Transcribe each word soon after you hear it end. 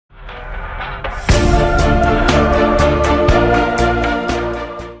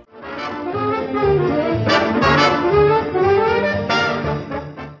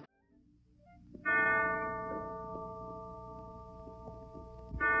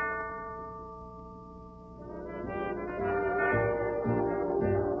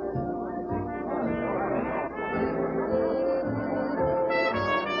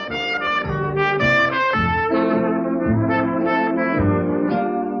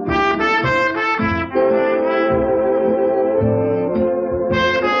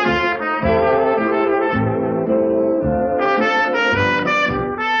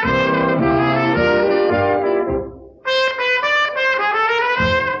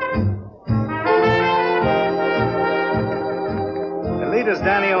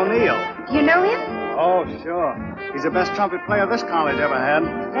He's the best trumpet player this college ever had.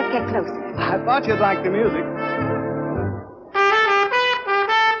 Let's get closer. I thought you'd like the music.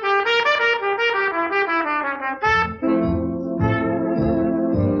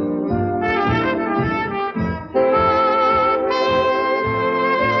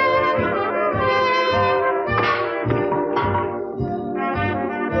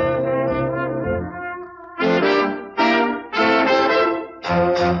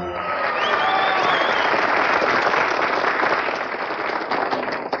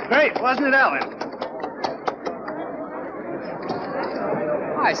 Great, wasn't it, Ellen?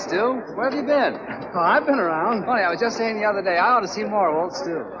 Hi, Stu. Where have you been? Oh, I've been around. Funny, I was just saying the other day, I ought to see more of old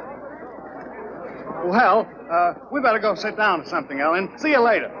Stu. Well, we better go sit down or something, Ellen. See you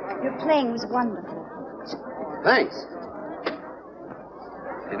later. Your playing was wonderful. Thanks.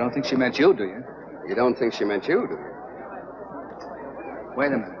 You don't think she meant you, do you? You don't think she meant you, do you? Wait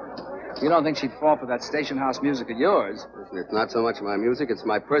a minute. You don't think she'd fall for that station house music of yours? Listen, it's not so much my music, it's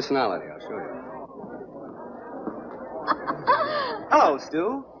my personality. I'll show you. Hello,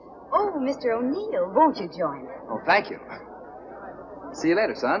 Stu. Oh, Mr. O'Neill, won't you join us? Oh, thank you. See you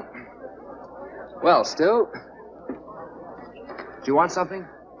later, son. Well, Stu, do you want something?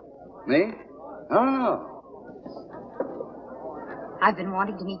 Me? Oh. I've been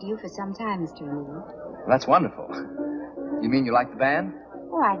wanting to meet you for some time, Mr. O'Neill. Well, that's wonderful. You mean you like the band?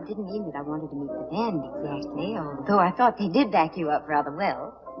 Oh, I didn't mean that I wanted to meet the band exactly, although I thought they did back you up rather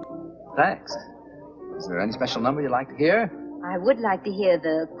well. Thanks. Is there any special number you'd like to hear? I would like to hear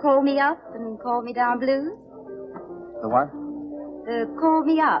the Call Me Up and Call Me Down blues. The what? The Call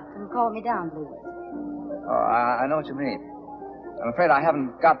Me Up and Call Me Down blues. Oh, I know what you mean. I'm afraid I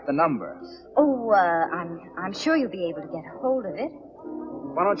haven't got the number. Oh, I'm sure you'll be able to get a hold of it.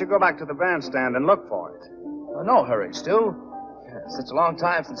 Why don't you go back to the bandstand and look for it? Oh, no hurry, Stu. It's such a long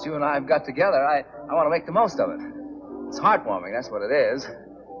time since you and I have got together. I want to make the most of it. It's heartwarming, that's what it is.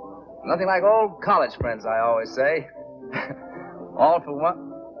 Nothing like old college friends, I always say. All for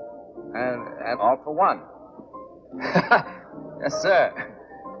one. And all for one. Yes, sir.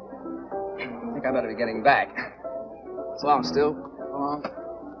 I think I better be getting back. So long, Stu. So long.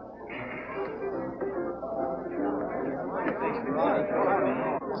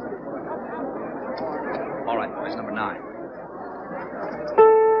 All right, boys, number 9.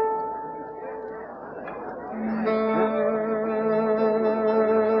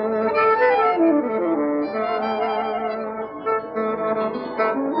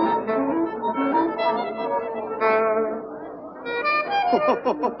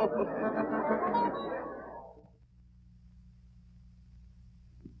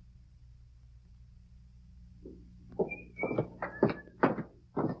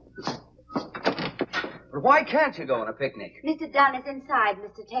 But why can't you go on a picnic? Mr. Dunn is inside,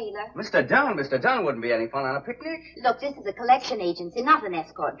 Mr. Taylor. Mr. Dunn wouldn't be any fun on a picnic. Look, this is a collection agency, not an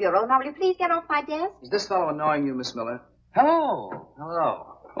escort bureau. Now, will you please get off my desk? Is this fellow annoying you, Miss Miller? Hello.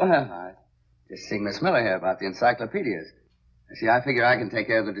 Hello. Well, I just seeing Miss Miller here about the encyclopedias. See, I figure I can take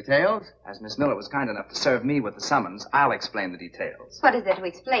care of the details. As Miss Miller was kind enough to serve me with the summons, I'll explain the details. What is there to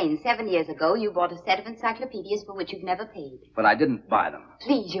explain? 7 years ago, you bought a set of encyclopedias for which you've never paid. But I didn't buy them.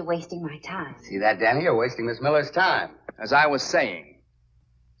 Please, you're wasting my time. See that, Danny? You're wasting Miss Miller's time. As I was saying,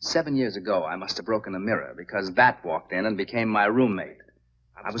 7 years ago, I must have broken a mirror because Bat walked in and became my roommate.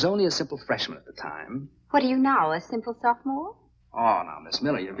 I was only a simple freshman at the time. What are you now, a simple sophomore? Oh, now, Miss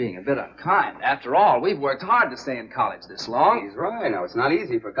Miller, you're being a bit unkind. After all, we've worked hard to stay in college this long. He's right. Now, it's not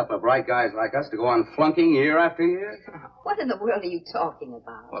easy for a couple of bright guys like us to go on flunking year after year. What in the world are you talking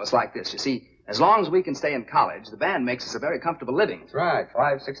about? Well, it's like this. You see, as long as we can stay in college, the band makes us a very comfortable living. That's right.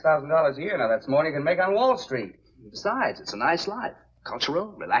 $5,000-$6,000 a year. Now, that's more than you can make on Wall Street. Besides, it's a nice life.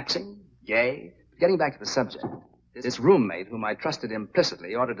 Cultural, relaxing, gay. Getting back to the subject. This roommate, whom I trusted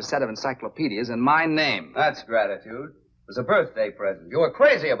implicitly, ordered a set of encyclopedias in my name. That's gratitude. It was a birthday present. You were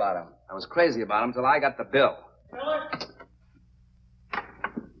crazy about him. I was crazy about him till I got the bill.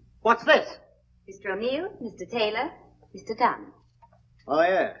 What's this? Mr. O'Neill, Mr. Taylor, Mr. Dunn. Oh,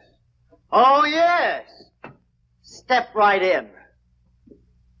 yes. Oh, yes. Step right in.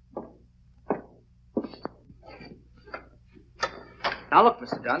 Now, look,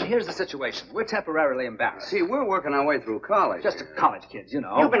 Mr. Dunn, here's the situation. We're temporarily embarrassed. See, we're working our way through college. Just college kids, you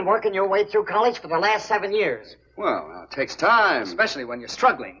know. You've been working your way through college for the last 7 years. Well, now, it takes time. Especially when you're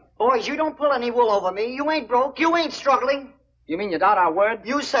struggling. Boys, you don't pull any wool over me. You ain't broke. You ain't struggling. You mean you doubt our word?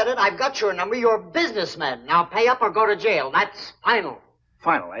 You said it. I've got your number. You're businessmen. Now pay up or go to jail. That's final.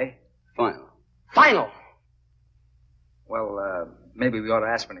 Final, eh? Final. Final. Well, maybe we ought to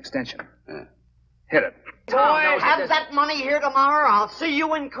ask for an extension. Yeah. Hit it. Boys, have that money here tomorrow. I'll see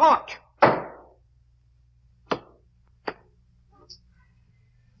you in court.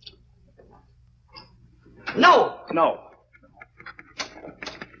 No! No.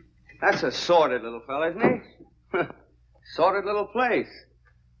 That's a sordid little fella, isn't he? Sordid little place.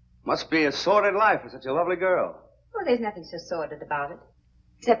 Must be a sordid life for such a lovely girl. Well, there's nothing so sordid about it,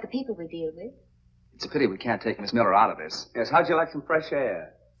 except the people we deal with. It's a pity we can't take Miss Miller out of this. Yes, how'd you like some fresh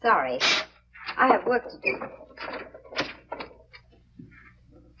air? Sorry. I have work to do.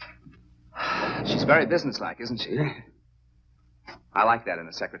 She's very businesslike, isn't she? I like that in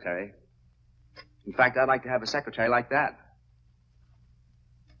a secretary. In fact, I'd like to have a secretary like that.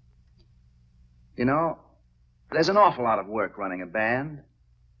 You know, there's an awful lot of work running a band.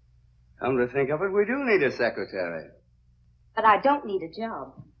 Come to think of it, we do need a secretary. But I don't need a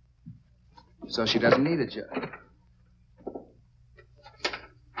job. So she doesn't need a job.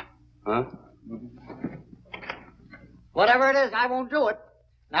 Huh? Whatever it is, I won't do it.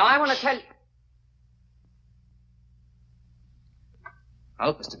 Now, I want to tell you... Now,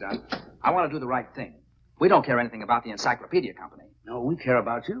 look, Mr. Dunn, I want to do the right thing. We don't care anything about the encyclopedia company. No, we care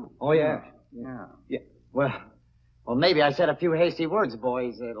about you. Oh, yeah. Yeah. Well, maybe I said a few hasty words,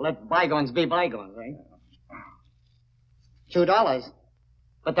 boys. Let bygones be bygones, eh? $2.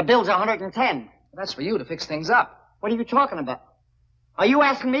 But the bill's 110. That's for you to fix things up. What are you talking about? Are you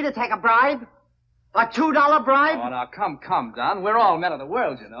asking me to take a bribe? A $2 bribe? Oh, now, come, Dunn. We're all men of the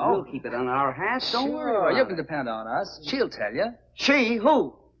world, you know. We'll keep it on our hats. Don't worry Sure, about you it. can depend on us. She'll tell you. She?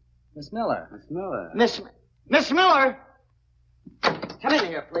 Who? Miss Miller. Miss Miller. Miss Miller? Come in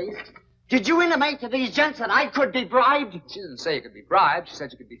here, please. Did you intimate to these gents that I could be bribed? She didn't say you could be bribed. She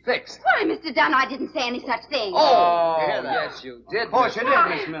said you could be fixed. Why, Mr. Dunn, I didn't say any such thing. Oh, you hear that? yes, you did. Of course Miss you Miller.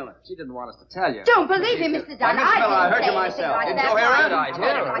 did, Miss Miller. She didn't want us to tell you. Don't believe him, Mr. Dunn. Miss Miller, I heard you didn't say myself. anything Didn't like you that.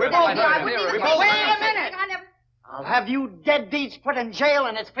 hear it? I hear it. We both heard heard it. it. We both Wait heard a it. minute. I'll have you deadbeats put in jail,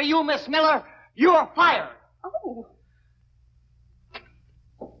 and it's for you, Miss Miller. You're fired. Oh.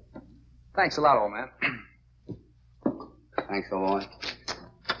 Thanks a lot, old man. Thanks, old boy.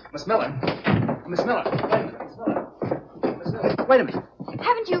 Miss Miller. Miss Miller. Wait a minute. Miss Miller. Miss Miller. Wait a minute.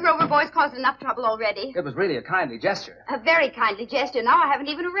 Haven't you Rover boys caused enough trouble already? It was really a kindly gesture. A very kindly gesture. Now I haven't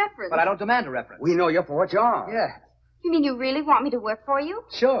even a reference. But I don't demand a reference. We know you for what you are. Yeah. You mean you really want me to work for you?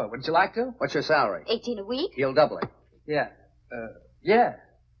 Sure. Wouldn't you like to? What's your salary? 18 a week? He'll double it. Yeah. Yeah.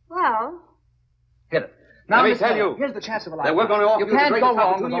 Well, Hit it. Now, Let me Miss tell Miller, you here's the chance of a that lifetime. we're going to offer You you the can't greatest go wrong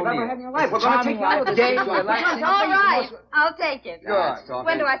opportunity with you've ever O'Neill. had in your life. It's We're a going to charming take you out life, of the the day stage. to relaxing. all right. I'll take it. Good talking.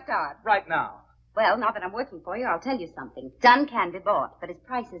 When do I start? Right now. Well, now that I'm working for you, I'll tell you something. Dunn can be bought, but his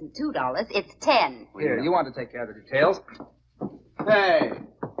price isn't $2, it's 10. Here, you want to take care of the details. Hey.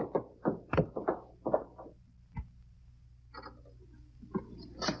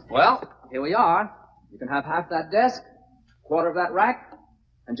 Well, here we are. You can have half that desk, quarter of that rack,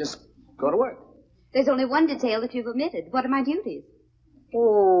 and just go to work. There's only one detail that you've omitted. What are my duties?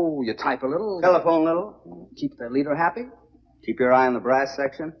 Oh, you type a little. Telephone little. Keep the leader happy. Keep your eye on the brass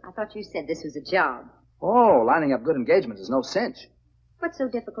section. I thought you said this was a job. Oh, lining up good engagements is no cinch. What's so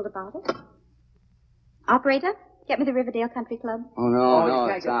difficult about it? Operator, get me the Riverdale Country Club. Oh, no, you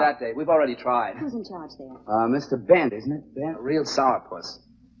can't it's get not. that date. We've already tried. Who's in charge there? Mr. Bent, isn't it? Bent? A real sourpuss.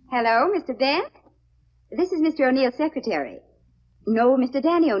 Hello, Mr. Bent? This is Mr. O'Neill's secretary. No, Mr.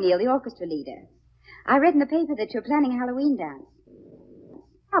 Danny O'Neill, the orchestra leader. I read in the paper that you're planning a Halloween dance.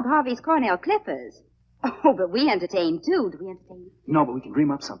 Bob Harvey's Cornell Clippers. Oh, but we entertain, too. Do we entertain? No, but we can dream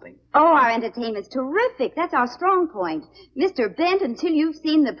up something. Oh, our entertainment's terrific. That's our strong point. Mr. Bent, until you've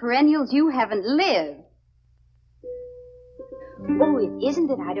seen the Perennials, you haven't lived. Oh, it isn't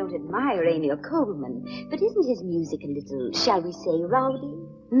that I don't admire Emil Coleman, but isn't his music a little, shall we say, rowdy?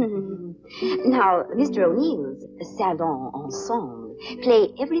 Now, Mr. O'Neill's Salon Ensemble play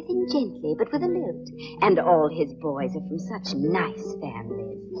everything gently, but with a lilt, and all his boys are from such nice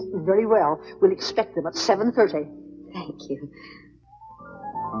families. Very well. We'll expect them at 7:30. Thank you.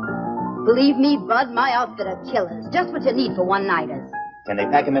 Believe me, Bud, my outfit are killers. Just what you need for one-nighters. Can they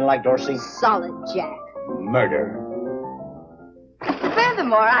pack him in like Dorsey? Solid Jack. Murder.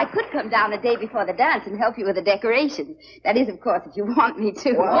 Furthermore, I could come down a day before the dance and help you with the decorations. That is, of course, if you want me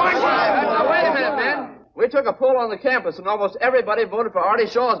to. Now, wait a minute, Ben. We took a poll on the campus, and almost everybody voted for Artie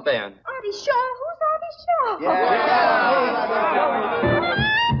Shaw's band. Artie Shaw? Who's Artie Shaw?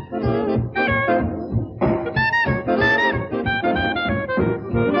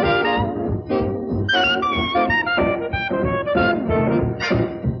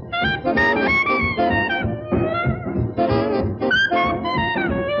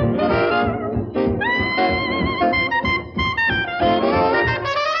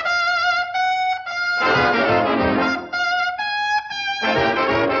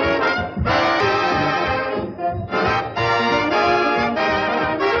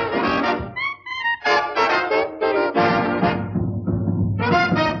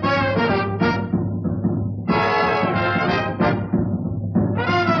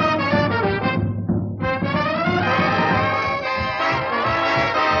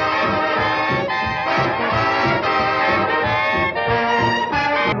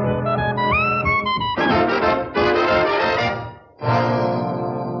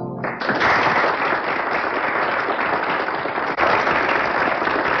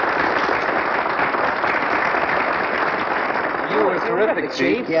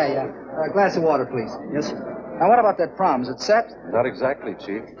 Chief. Yeah. A glass of water, please. Yes, sir. Now, what about that prom? Is it set? Not exactly,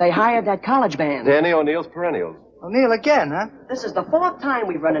 Chief. They hired that college band. Danny O'Neill's Perennials. O'Neill again, huh? This is the 4th time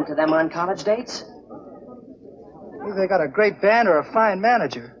we've run into them on college dates. Either they got a great band or a fine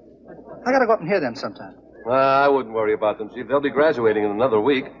manager. I gotta go up and hear them sometime. I wouldn't worry about them, Chief. They'll be graduating in another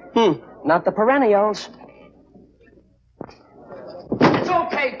week. Not the Perennials. It's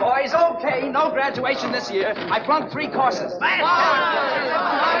okay, boys, okay. No graduation this year. I flunked 3 courses. All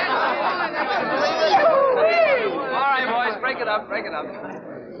right, boys, break it up.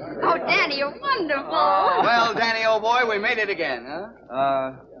 Oh, Danny, you're wonderful. Well, Danny, old boy, we made it again,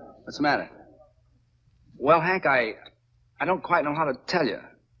 huh? What's the matter? Well, Hank, I don't quite know how to tell you.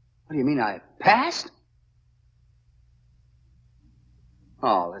 What do you mean, I passed?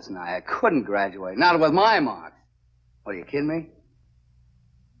 Oh, listen, I couldn't graduate. Not with my marks. What, are you kidding me?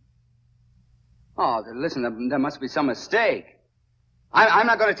 Oh, listen, there must be some mistake. I'm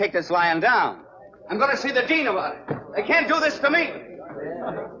not going to take this lying down. I'm going to see the dean about it. They can't do this to me.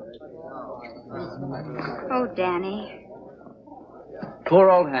 Oh, Danny. Poor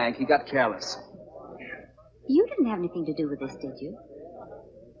old Hank, he got careless. You didn't have anything to do with this, did you?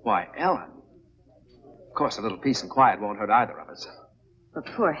 Why, Ellen. Of course, a little peace and quiet won't hurt either of us. But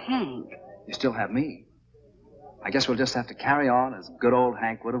poor Hank. You still have me. I guess we'll just have to carry on as good old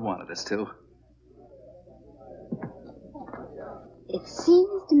Hank would have wanted us to. It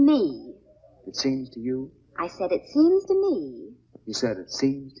seems to me. It seems to you? I said it seems to me. You said it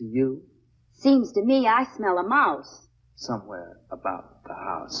seems to you? Seems to me I smell a mouse. Somewhere about the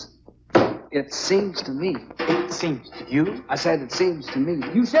house. It seems to me. It seems to you. I said it seems to me.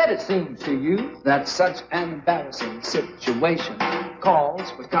 You said it seems to you. That such an embarrassing situation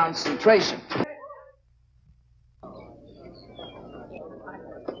calls for concentration.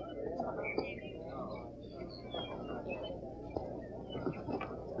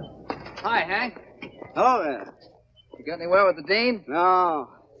 Hi, Hank. Hello there. You got anywhere with the dean? No.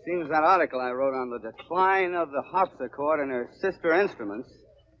 Seems that article I wrote on the decline of the harpsichord and her sister instruments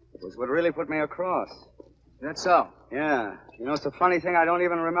was what really put me across. That's so. Yeah. You know, it's a funny thing. I don't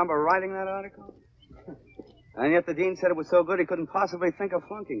even remember writing that article. And yet the dean said it was so good he couldn't possibly think of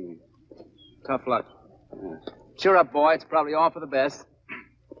flunking me. Tough luck. Yeah. Cheer up, boy. It's probably all for the best.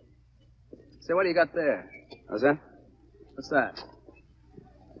 Say, what do you got there? How's that? What's that?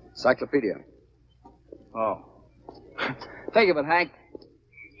 Encyclopedia. Oh. Think of it, Hank.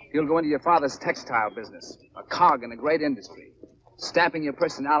 You'll go into your father's textile business, a cog in a great industry, stamping your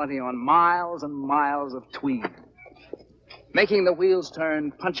personality on miles and miles of tweed, making the wheels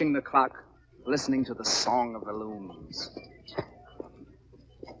turn, punching the clock, listening to the song of the looms.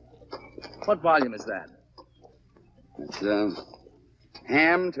 What volume is that? It's,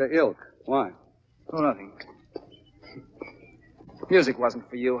 Ham to Ilk. Why? Oh, nothing. Music wasn't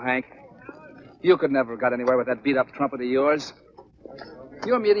for you, Hank. You could never have got anywhere with that beat-up trumpet of yours.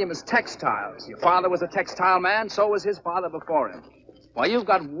 Your medium is textiles. Your father was a textile man, so was his father before him. Why, you've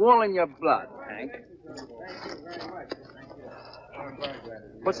got wool in your blood, Hank.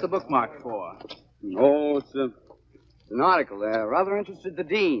 What's the bookmark for? Oh, it's an article there. Rather interested the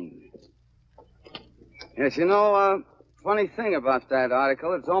dean. Yes, you know, funny thing about that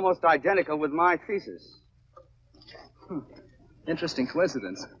article, it's almost identical with my thesis. Interesting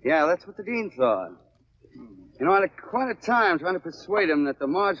coincidence. Yeah, that's what the dean thought. You know, I had quite a time trying to persuade him that the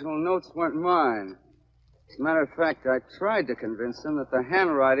marginal notes weren't mine. As a matter of fact, I tried to convince him that the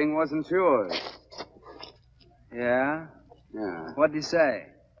handwriting wasn't yours. Yeah? Yeah. What'd he say?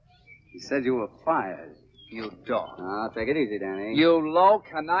 He said you were fired. You dog. Now, take it easy, Danny. You low,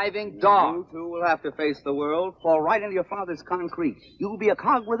 conniving dog. You two will have to face the world, fall right into your father's concrete. You'll be a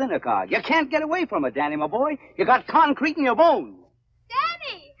cog within a cog. You can't get away from it, Danny, my boy. You got concrete in your bones.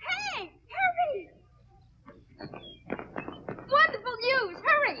 Danny! Hey! Hurry! Wonderful news!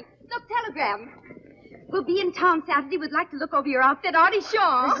 Hurry! Look, telegram. We'll be in town Saturday. We'd like to look over your outfit, Artie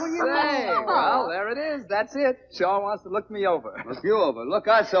Shaw. Say, well, there it is. That's it. Shaw wants to look me over. Look you over. Look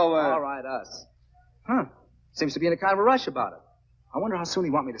us over. All right, us. Huh. Seems to be in a kind of a rush about it. I wonder how soon he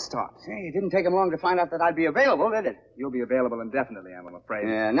want me to start. Say, it didn't take him long to find out that I'd be available, did it? You'll be available indefinitely, I'm afraid.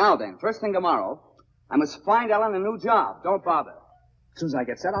 Yeah, now then, first thing tomorrow, I must find Ellen a new job. Don't bother. As soon as I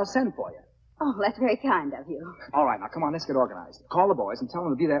get set, I'll send for you. Oh, that's very kind of you. All right, now come on, let's get organized. Call the boys and tell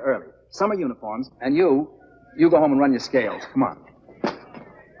them to be there early. Summer uniforms, and you go home and run your scales. Come on.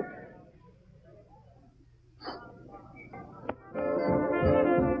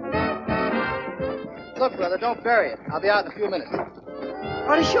 Look, brother, don't bury it. I'll be out in a few minutes.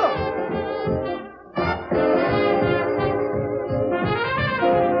 Artie Shaw.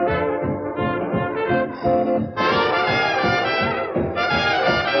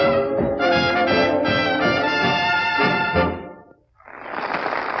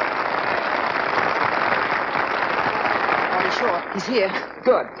 He's here.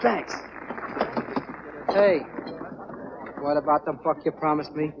 Good, thanks. Hey, what about the buck you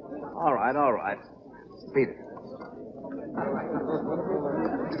promised me? All right. Beat it.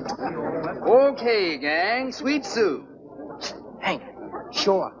 Okay, gang. Sweet Sue. Hank,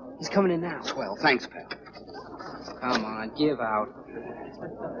 Shaw, he's coming in now. Swell. Thanks, pal. Come on, give out.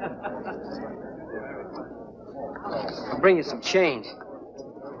 I'll bring you some change.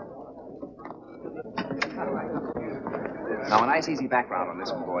 Now, a nice, easy background on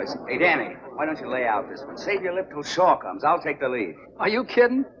this one, boys. Hey, Danny, why don't you lay out this one? Save your lip till Shaw comes. I'll take the lead. Are you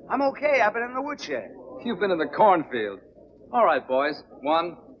kidding? I'm okay. I've been in the woodshed. You've been in the cornfield. All right, boys.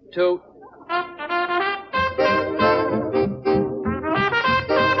 1, 2.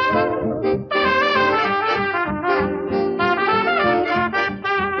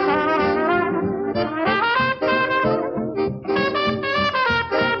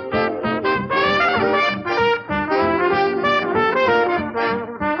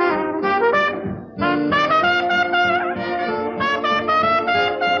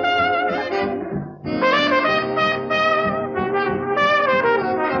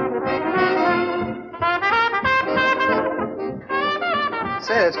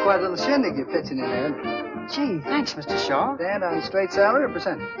 Say, that's quite a little shindig you're pitching in there. Gee, thanks, Mr. Shaw. Stand on straight salary or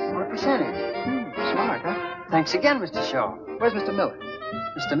percentage? On a percentage. Smart, huh? Thanks again, Mr. Shaw. Where's Mr. Miller?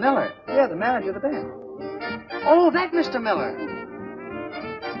 Mr. Miller? Yeah, the manager of the band. Oh, that Mr. Miller.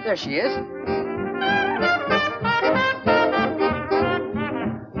 There she is.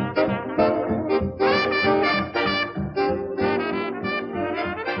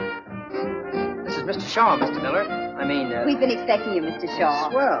 This is Mr. Shaw, Mr. Miller. I mean, We've been expecting you, Mr.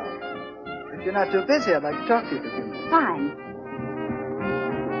 Shaw. Swell. If you're not too busy, I'd like to talk to you for a few minutes. Fine.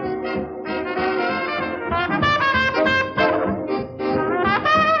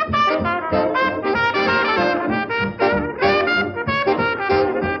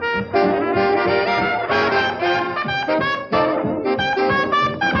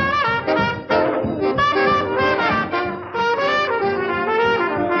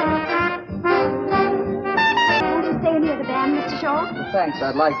 Thanks,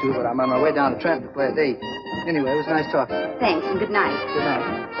 I'd like to, but I'm on my way down to Trenton to play a date. Anyway, it was nice talking. Thanks, and good night. Good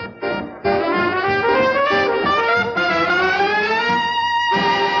night.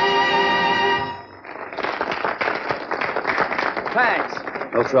 Thanks.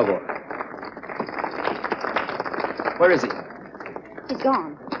 No trouble. Where is he? He's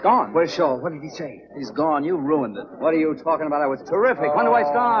gone. Gone. Where's Shaw? What did he say? He's gone. You ruined it. What are you talking about? I was terrific. When do I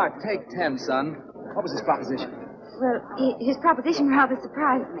start? Take 10, son. What was his proposition? Well, his proposition rather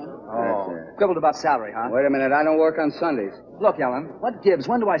surprised me. Oh. Quibbled about salary, huh? Wait a minute. I don't work on Sundays. Look, Ellen, what gives?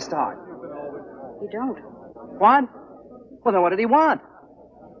 When do I start? You don't. What? Well, then what did he want?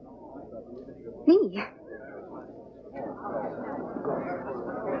 Me.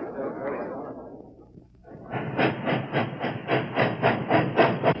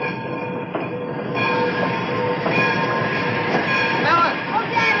 Ellen! Oh,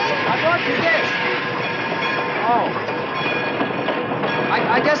 Danny! I brought you this. Oh.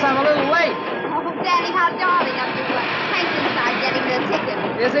 I guess I'm a little late. Oh, Danny, how darling of you. Hank's inside getting the ticket.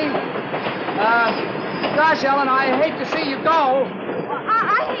 Is he? Gosh, Ellen, I hate to see you go. Well,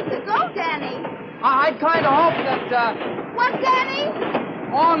 I hate to go, Danny. I'd kind of hoped that, What, Danny?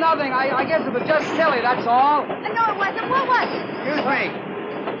 Oh, nothing. I guess it was just silly, that's all. No, it wasn't. What was it? Excuse me.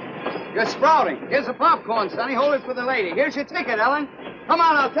 You're sprouting. Here's the popcorn, Sonny. Hold it for the lady. Here's your ticket, Ellen. Come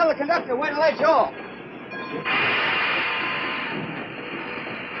on, I'll tell the conductor when to let you off.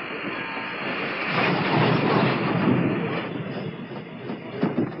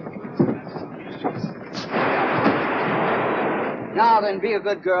 Now then, be a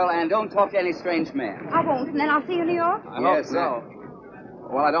good girl and don't talk to any strange man. I won't, and then I'll see you in New York. I hope so.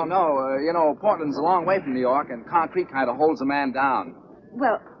 Well, I don't know. You know, Portland's a long way from New York, and concrete kind of holds a man down.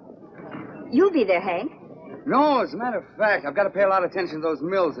 Well, you'll be there, Hank. No, as a matter of fact, I've got to pay a lot of attention to those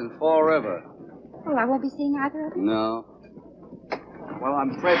mills in Fall River. Well, I won't be seeing either of you. No. Well,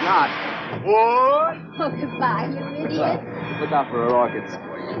 I'm afraid not. What? Oh, goodbye, you idiot. Look out for her orchids.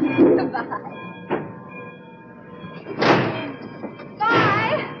 Goodbye.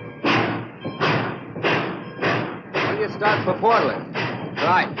 Bye. When do you start for Portland?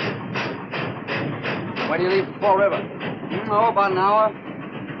 Right. When do you leave for Fall River? Oh, about an hour.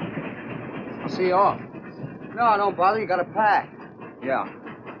 I'll see you off. No, don't bother. You got to pack. Yeah.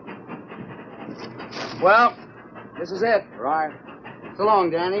 Well, this is it. Right. So long,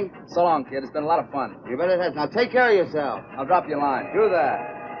 Danny. So long, kid. It's been a lot of fun. You bet it has. Now take care of yourself. I'll drop you a line. Do that.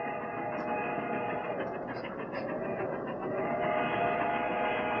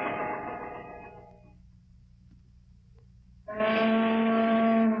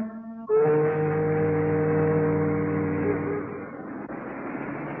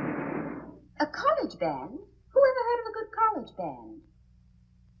 A college band? Who ever heard of a good college band?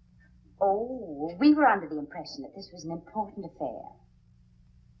 Oh, we were under the impression that this was an important affair.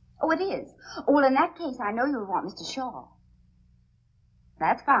 Oh, it is? Oh, well, in that case, I know you'll want Mr. Shaw.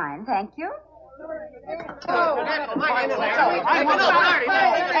 That's fine, thank you.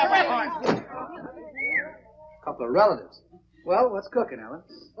 Couple of relatives. Well, what's cooking, Ellen?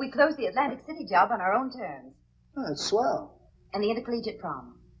 We closed the Atlantic City job on our own terms. Oh, that's swell. And the intercollegiate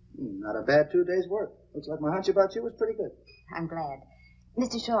prom. Not a bad 2 days' work. Looks like my hunch about you was pretty good. I'm glad.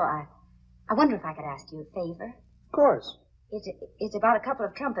 Mr. Shaw, I wonder if I could ask you a favor. Of course. It's about a couple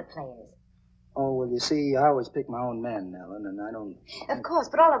of trumpet players. Oh, well, you see, I always pick my own men, Ellen, and I don't... Of course,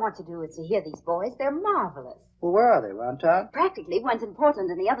 but all I want to do is to hear these boys. They're marvelous. Well, where are they, around town? Practically. One's in Portland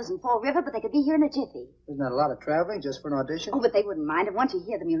and the other's in Fall River, but they could be here in a jiffy. Isn't that a lot of traveling just for an audition? Oh, but they wouldn't mind. And once you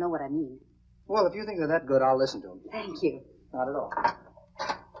hear them, you'll know what I mean. Well, if you think they're that good, I'll listen to them. Thank you. Not at all.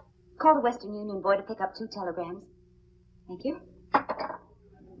 Call the Western Union boy to pick up 2 telegrams. Thank you.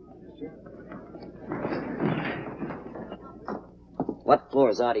 What floor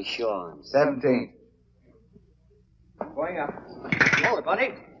is Artie Shaw on? 17th. Going up. Hold it,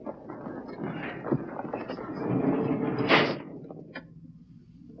 buddy.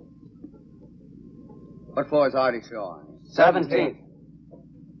 What floor is Artie Shaw on? 17th.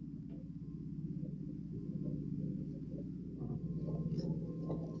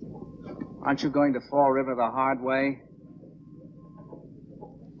 Aren't you going to Fall River the hard way?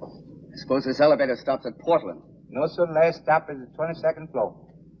 I suppose this elevator stops at Portland. No, sir. Last stop is the 22nd floor.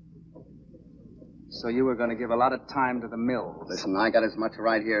 So you were going to give a lot of time to the mills. Listen, I got as much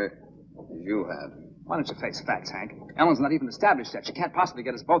right here as you have. Why don't you face facts, Hank? Ellen's not even established yet. She can't possibly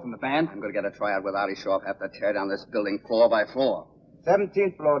get us both in the band. I'm going to get a tryout with Artie Shaw. Have to tear down this building floor by floor.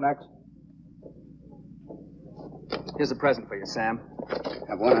 17th floor next. Here's a present for you, Sam.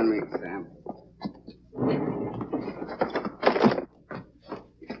 Have one on me, Sam.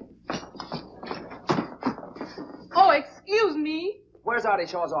 Oh, excuse me. Where's Artie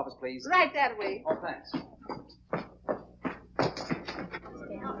Shaw's office, please? Right that way. Oh, thanks.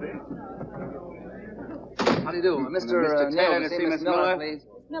 How do you do? Mr. Taylor Neal, to see Miss Miller, please.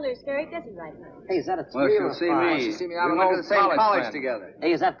 Miller's very busy right now. Hey, is that a Well, 3 she'll or a see 5? me. She'll see me out We on went to old the same college college friend. together.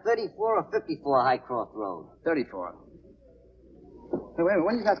 Hey, is that 34 or 54 Highcroft Road? 34. Hey, wait a minute.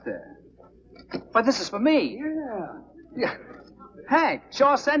 When you got there? But this is for me. Yeah. Hank,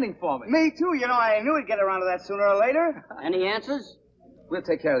 Shaw's sending for me. Me too. You know, I knew he'd get around to that sooner or later. Any answers? We'll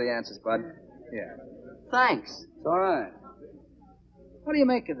take care of the answers, bud. Yeah. Thanks. It's all right. What do you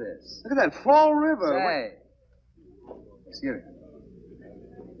make of this? Look at that Fall River. Say. Excuse me.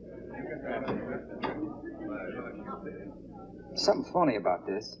 Something funny about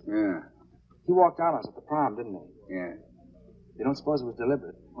this. Yeah, He walked out on us at the prom, didn't he? yeah. You don't suppose it was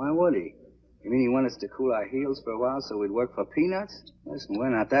deliberate? Why would he? You mean he wanted us to cool our heels for a while so we'd work for peanuts? Listen, we're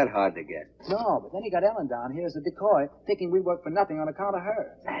not that hard to get. No, but then he got Ellen down here as a decoy, thinking we worked for nothing on account of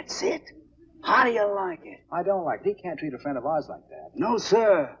her. That's it. How do you like it? I don't like it. He can't treat a friend of ours like that. No,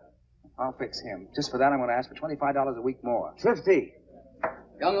 sir. I'll fix him. Just for that, I'm going to ask for $25 a week more. 50.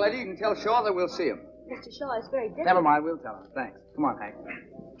 Young lady, you can tell Shaw that we'll see him. Mr. Shaw is very busy. Never mind. We'll tell him. Thanks. Come on, Hank.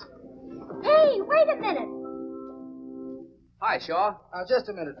 Hey, wait a minute. Hi, Shaw. Just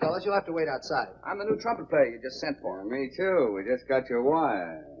a minute, fellas. You'll have to wait outside. I'm the new trumpet player you just sent for. Me too. We just got your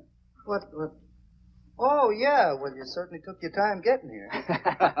wire. What? Oh, yeah. Well, you certainly took your time getting here.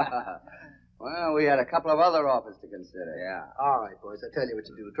 Well, we had a couple of other offers to consider. Yeah. All right, boys. I tell you what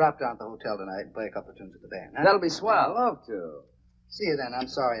you do. Drop down at the hotel tonight and play a couple of tunes with the band. Huh? That'll be I'd swell. love to. See you then. I'm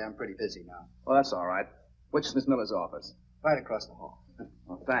sorry. I'm pretty busy now. Well, that's all right. Which is Miss Miller's office? Right across the hall.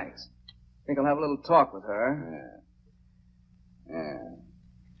 Well, thanks. Think I'll have a little talk with her. Yeah.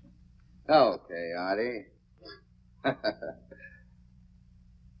 Okay, Artie.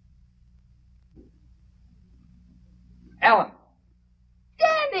 Ellen.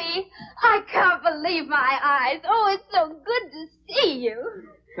 Danny, I can't believe my eyes. Oh, it's so good to see you.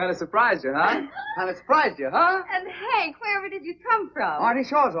 Kind of surprised you, huh? Kind of surprised you, huh? And Hank, wherever did you come from? Artie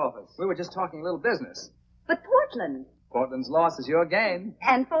Shaw's office. We were just talking a little business. But Portland. Portland's loss is your gain.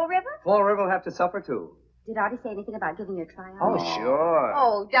 And Fall River? Fall River will have to suffer, too. Did Artie say anything about giving you a tryout? Oh, sure.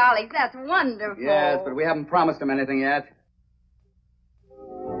 Oh, darlings, that's wonderful. Yes, but we haven't promised him anything yet.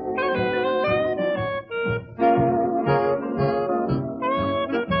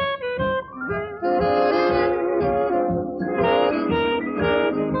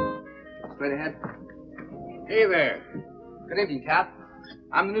 Straight ahead. Hey there. Good evening, Cap.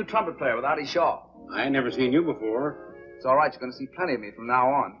 I'm the new trumpet player with Artie Shaw. I ain't never seen you before. It's all right. You're going to see plenty of me from now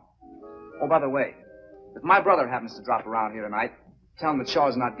on. Oh, by the way, if my brother happens to drop around here tonight, Tell him that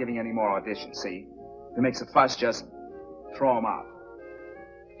Shaw's not giving any more auditions, see? If he makes a fuss, just throw him out.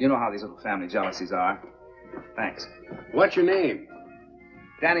 You know how these little family jealousies are. Thanks. What's your name?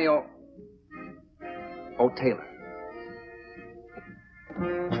 Danny O. Taylor.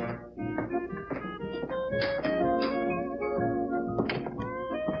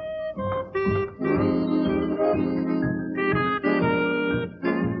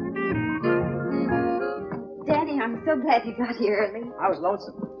 Danny, I'm so glad you got here early. I was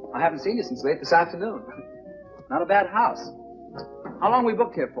lonesome. I haven't seen you since late this afternoon. Not a bad house. How long we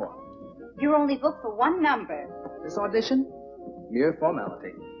booked here for? You're only booked for one number. This audition? Mere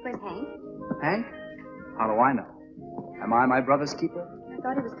formality. Where's Hank? Hank? How do I know? Am I my brother's keeper? I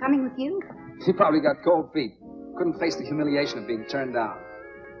thought he was coming with you. He probably got cold feet. Couldn't face the humiliation of being turned down.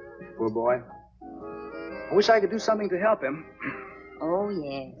 Poor boy. I wish I could do something to help him. Oh,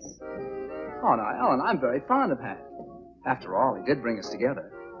 yes. Oh, now, Ellen, I'm very fond of Hank. After all, he did bring us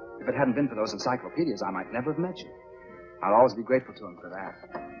together. If it hadn't been for those encyclopedias, I might never have met you. I'll always be grateful to him for that.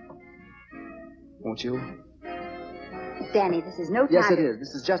 Won't you? Danny, this is no time. Yes, it is.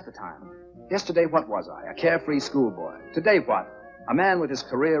 This is just the time. Yesterday, what was I? A carefree schoolboy. Today, what? A man with his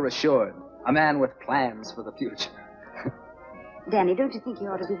career assured. A man with plans for the future. Danny, don't you think you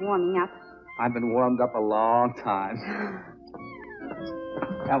ought to be warming up? I've been warmed up a long time.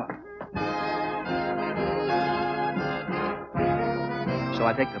 Ellen. Shall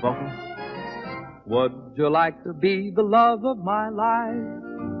I take the vocal? Would you like to be the love of my life?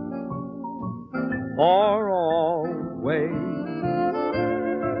 For always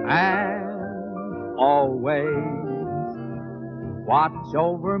and always watch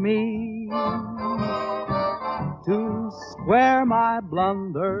over me to square my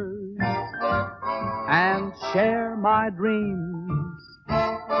blunders and share my dreams.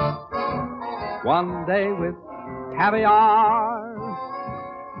 One day with caviar,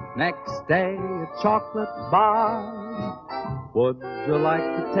 next day a chocolate bar. Would you like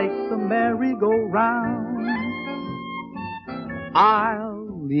to take the merry-go-round? I'll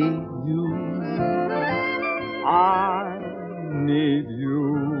lead you. I need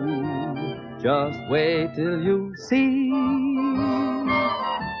you. Just wait till you see.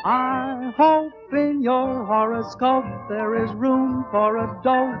 I hope in your horoscope there is room for a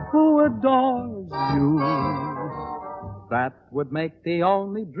doe who adores you. That would make the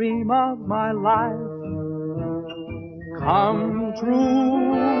only dream of my life come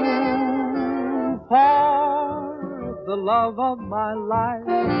true. For the love of my life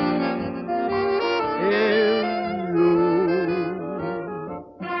is you.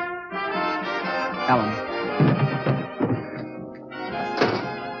 Ellen.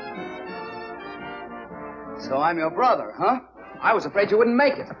 So I'm your brother, huh? I was afraid you wouldn't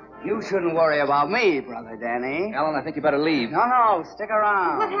make it. You shouldn't worry about me, Brother Danny. Ellen, I think you better leave. No, stick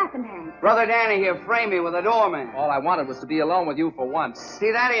around. What happened, Hank? Brother Danny here framed me with a doorman. All I wanted was to be alone with you for once.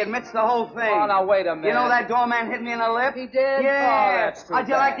 See that? He admits the whole thing. Oh, now, wait a minute. You know that doorman hit me in the lip? He did? Yeah. Oh, that's too How'd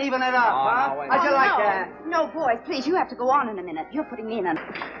you bad. like to even it up, huh? Now, wait. How'd you like no. that? No, boys, please, you have to go on in a minute. You're putting me in a...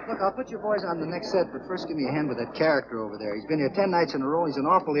 Look, I'll put your boys on the next set, but first give me a hand with that character over there. He's been here 10 nights in a row. He's an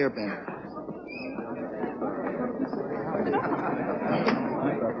awful earbender.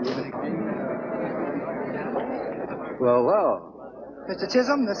 Well. Mr.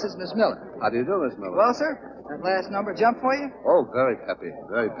 Chisholm, this is Miss Miller. How do you do, Miss Miller? Well, sir, that last number jump for you? Oh, very peppy.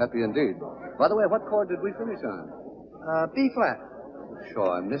 Very peppy indeed. By the way, what chord did we finish on? B flat.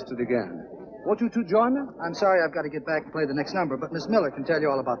 Sure, I missed it again. Won't you two join me? I'm sorry I've got to get back and play the next number, but Miss Miller can tell you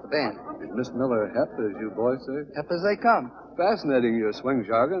all about the band. Is Miss Miller hep, as you boys say? Hep as they come. Fascinating, your swing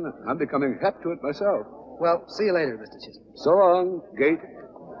jargon. I'm becoming hep to it myself. Well, see you later, Mr. Chisholm. So long, Gate.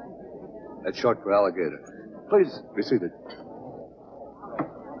 That's short for alligator. Please, be seated.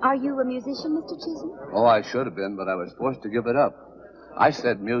 Are you a musician, Mr. Chisholm? Oh, I should have been, but I was forced to give it up. I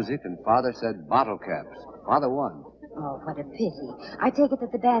said music, and Father said bottle caps. Father won. Oh, what a pity. I take it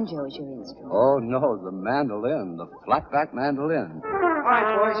that the banjo is your instrument. Oh, no, the mandolin, the flat-back mandolin. All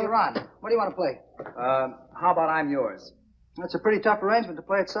right, boys, you're on. What do you want to play? How about I'm yours? That's a pretty tough arrangement to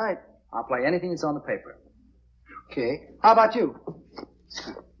play at sight. I'll play anything that's on the paper. Okay. How about you?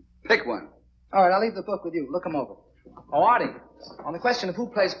 Pick one. All right, I'll leave the book with you. Look 'em over. Oh, Artie, on the question of who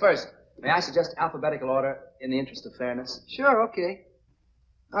plays first, may I suggest alphabetical order in the interest of fairness? Sure, okay.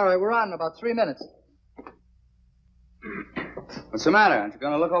 All right, we're on in about 3 minutes. What's the matter? Aren't you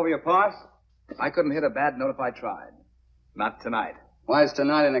going to look over your parts? I couldn't hit a bad note if I tried. Not tonight. Why is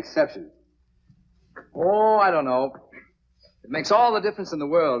tonight an exception? Oh, I don't know. It makes all the difference in the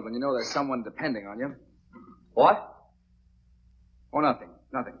world when you know there's someone depending on you. What? Oh, nothing.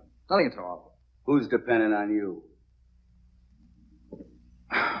 Nothing. Nothing at all. Who's dependent on you?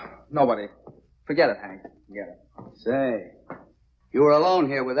 Nobody. Forget it, Hank. Forget it. Say, you were alone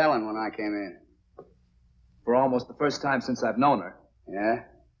here with Ellen when I came in. For almost the first time since I've known her. Yeah?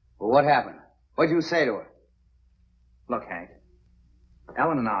 Well, what happened? What'd you say to her? Look, Hank.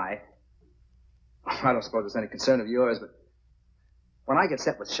 Ellen and I don't suppose it's any concern of yours, but when I get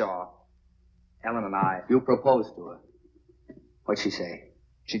set with Shaw, Ellen and I... You proposed to her. What'd she say?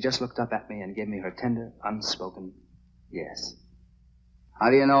 She just looked up at me and gave me her tender, unspoken yes. How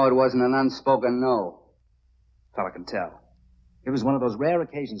do you know it wasn't an unspoken no? Fella can tell. It was one of those rare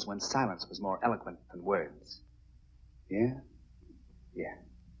occasions when silence was more eloquent than words. Yeah? Yeah.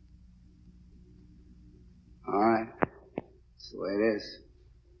 All right. That's the way it is.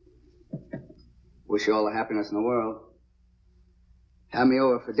 Wish you all the happiness in the world. Have me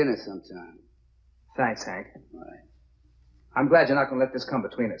over for dinner sometime. Thanks, Hank. All right. I'm glad you're not going to let this come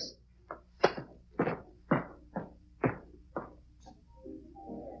between us.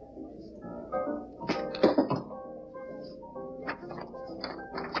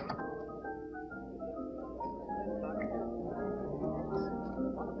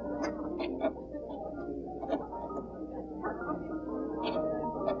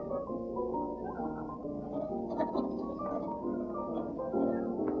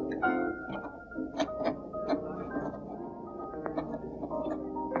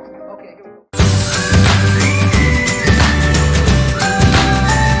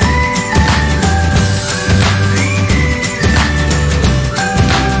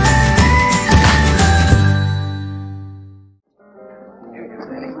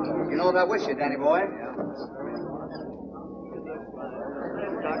 You know what I wish you, Danny boy?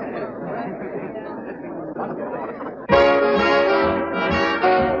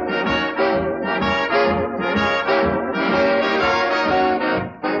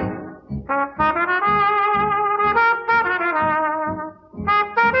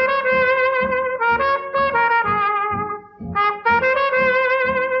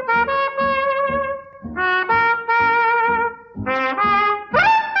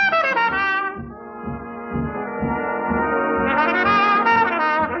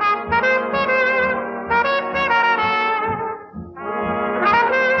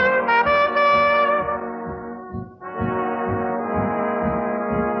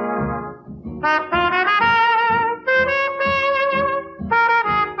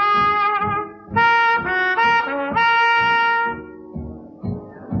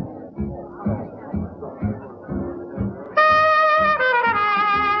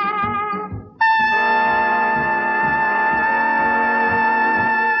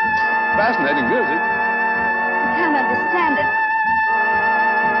 Fascinating music. I can't understand it.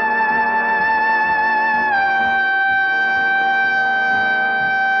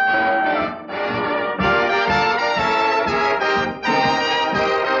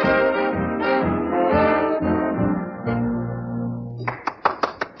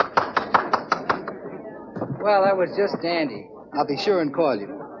 Well, that was just dandy. I'll be sure and call you.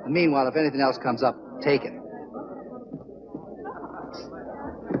 And meanwhile, if anything else comes up, take it.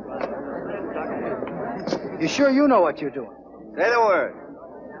 You sure you know what you're doing? Say the word.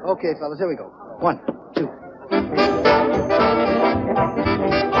 Okay, fellas, here we go. 1, 2.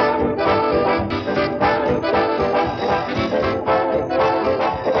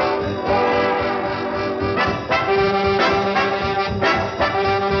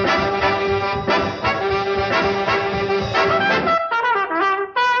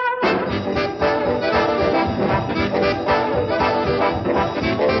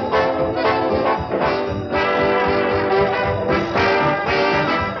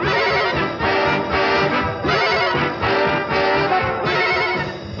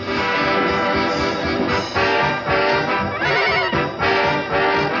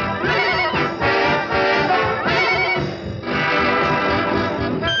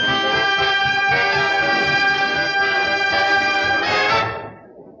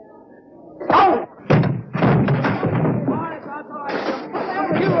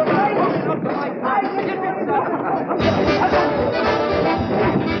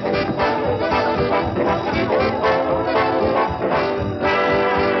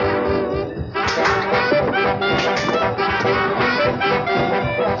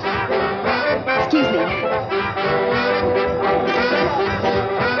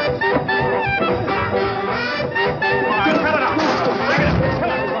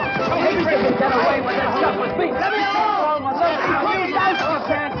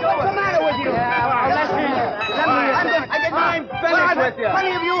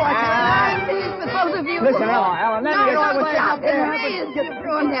 Plenty of you, I can't. I'm finished with both of you. Listen, Ellen, let me get on with you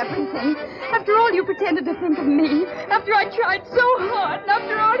ruined everything. After all you pretended to think of me, after I tried so hard, and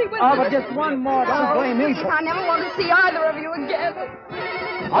after Artie went Oh, but just one more. Don't blame me. I never want to see either of you again.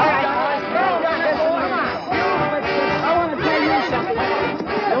 All right, boys. I want to tell you something.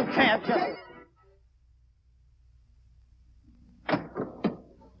 You can't just...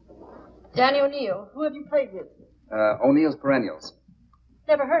 Danny O'Neill, who have you played with? O'Neill's Perennials.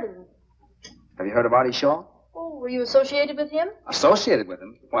 Never heard of him. Have you heard of Artie Shaw? Oh, were you associated with him? Associated with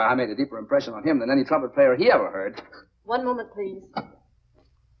him? Why, I made a deeper impression on him than any trumpet player he ever heard. One moment, please.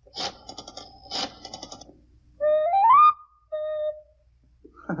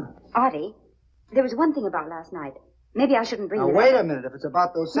 Artie, there was one thing about last night. Maybe I shouldn't bring Now, it wait up. a minute. If it's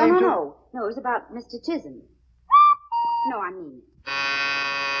about those No, same no, two... no. No, it was about Mr. Chisholm. No, I mean it.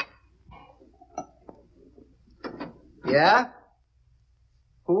 Yeah?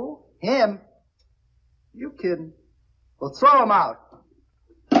 Who? Him? You kidding? Well, throw him out.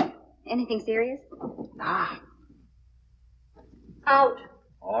 Anything serious? Ah. Out.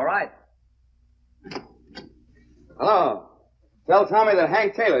 All right. Hello. Tell Tommy that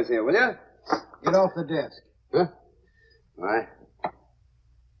Hank Taylor's here, will you? Get off the desk. Huh? All right.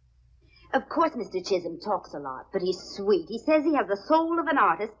 Of course, Mr. Chisholm talks a lot, but he's sweet. He says he has the soul of an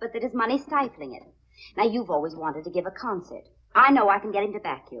artist, but that his money's stifling it. Now, you've always wanted to give a concert. I know I can get him to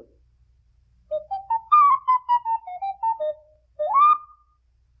back you.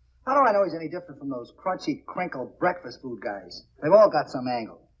 How do I know he's any different from those crunchy, crinkled breakfast food guys? They've all got some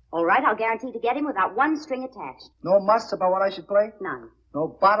angle. All right, I'll guarantee to get him without one string attached. No musts about what I should play? None. No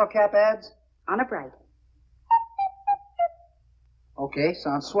bottle cap ads? On a bright. Okay,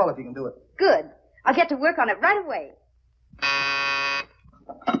 sounds swell if you can do it. Good. I'll get to work on it right away.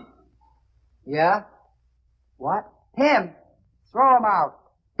 Yeah? What? Him! Throw him out.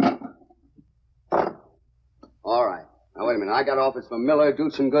 All right. Now, wait a minute. I got offers from Miller,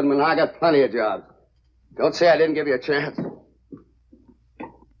 Dutch, and Goodman. I got plenty of jobs. Don't say I didn't give you a chance.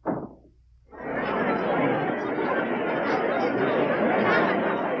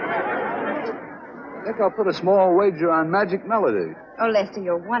 I think I'll put a small wager on Magic Melody. Oh, Lester,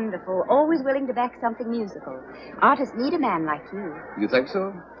 you're wonderful. Always willing to back something musical. Artists need a man like you. You think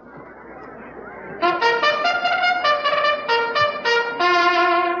so?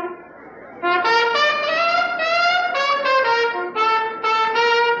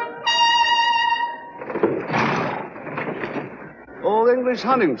 Old English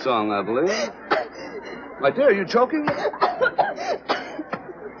hunting song, I believe. My dear, are you choking?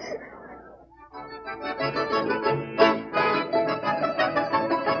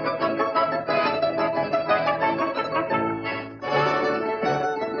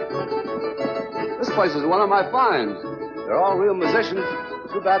 This place is one of my finds. They're all real musicians.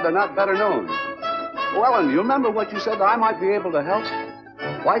 Too bad they're not better known. Oh, Ellen, you remember what you said I might be able to help?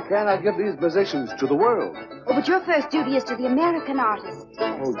 Why can't I give these musicians to the world? Oh, but your first duty is to the American artist.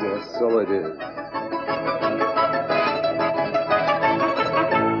 Oh, yes, so it is.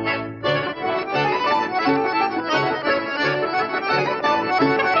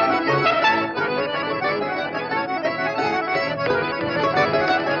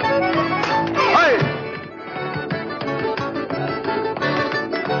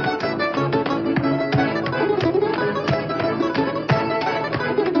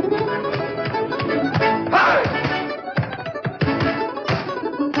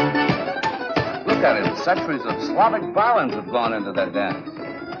 Look at it. Centuries of Slavic violins have gone into that dance.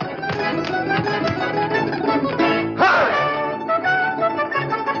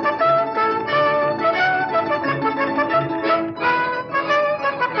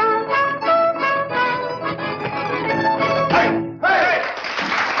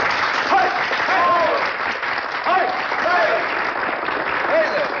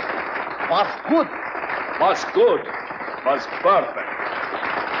 Was good. Was good. Was perfect.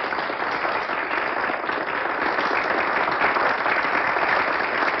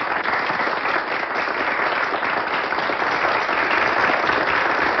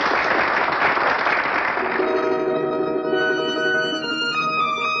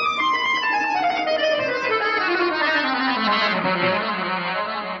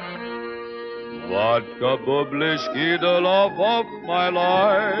 Vodka bublishki, the love of my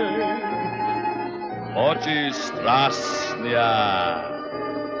life. Oczy strasnia,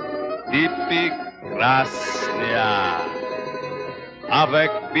 typik krasnia.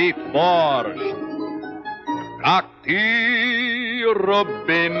 Avec big borscht, как ты,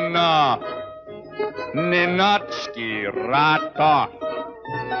 Robina, Ninotchki, Rato,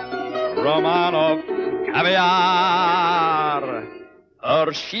 Romanov, caviar,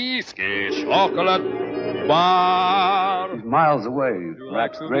 Hershey's chocolate bar. He's miles away,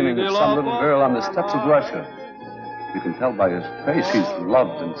 perhaps dreaming of some little girl on the steppes of Russia. You can tell by his face he's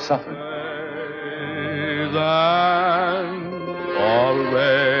loved and suffered. And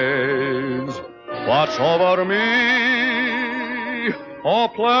always watch over me, or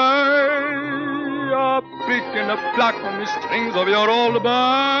play a pick in the pluck on the strings of your old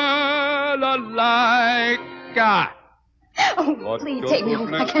balalaika. Oh, please take me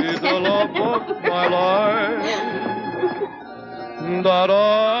home. I Be the love of my life, that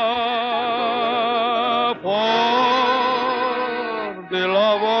for the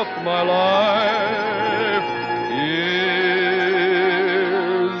love of my life is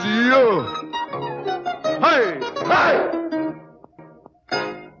you. Hey! Hey!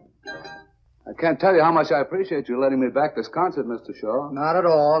 I can't tell you how much I appreciate you letting me back this concert, Mr. Shaw. Not at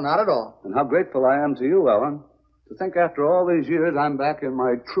all, not at all. And how grateful I am to you, Ellen. To think after all these years I'm back in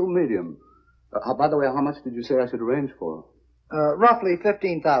my true medium. By the way, how much did you say I should arrange for? Roughly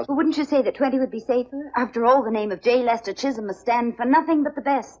 15,000. Well, wouldn't you say that 20 would be safer? After all, the name of J. Lester Chisholm must stand for nothing but the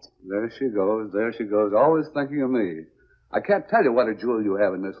best. There she goes, always thinking of me. I can't tell you what a jewel you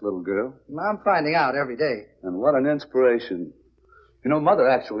have in this little girl. I'm finding out every day. And what an inspiration. You know, Mother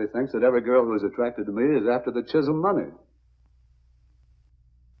actually thinks that every girl who is attracted to me is after the Chisholm money.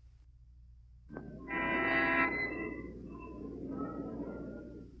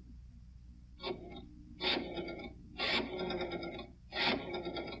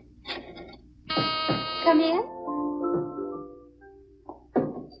 Come in.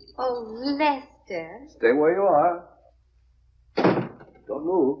 Oh, Lester. Stay where you are. Don't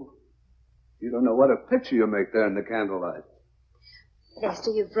move. You don't know what a picture you make there in the candlelight.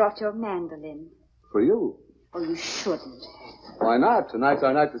 Lester, you've brought your mandolin. For you. Oh, you shouldn't. Why not? Tonight's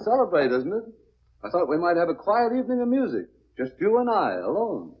our night to celebrate, isn't it? I thought we might have a quiet evening of music. Just you and I,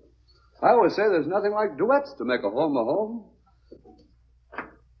 alone. I always say there's nothing like duets to make a home a home.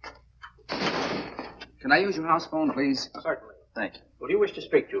 Can I use your house phone, please? Certainly. Thank you. Who do you wish to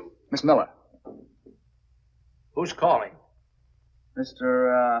speak to? Miss Miller. Who's calling?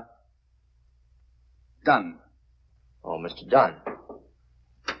 Mr. Dunn. Oh, Mr. Dunn.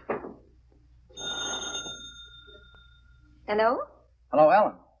 Hello? Hello,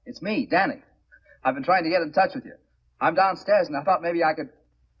 Ellen. It's me, Danny. I've been trying to get in touch with you. I'm downstairs, and I thought maybe I could...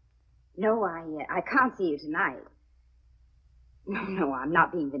 No, I can't see you tonight. No, I'm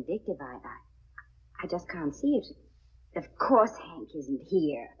not being vindictive. I just can't see you. Of course Hank isn't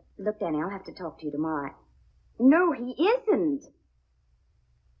here. Look, Danny, I'll have to talk to you tomorrow. No, he isn't.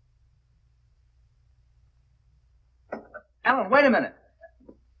 Ellen, wait a minute.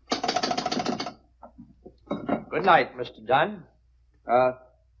 Good night, Mr. Dunn.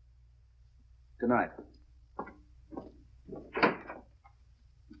 Good night.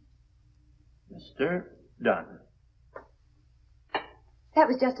 Mr. Dunn. That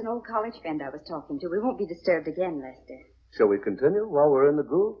was just an old college friend I was talking to. We won't be disturbed again, Lester. Shall we continue while we're in the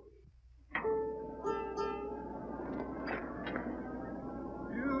groove?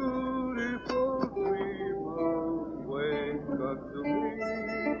 Beautiful dreamer, wake up to me.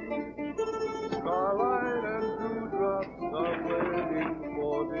 Starlight and dewdrops are waiting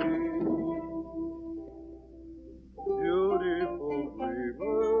for thee. Beautiful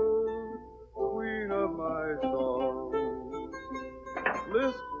dreamer, queen of my song.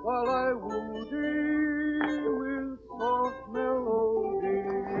 List while I woo thee with soft melody.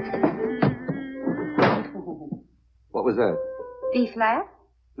 What was that? B flat?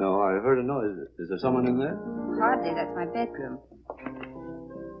 No, I heard a noise. Is there someone in there? Hardly. That's my bedroom.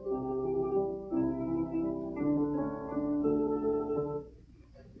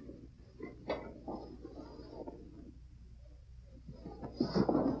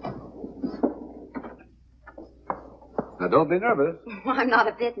 Now, don't be nervous. I'm not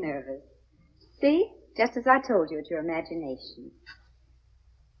a bit nervous. See? Just as I told you, it's your imagination.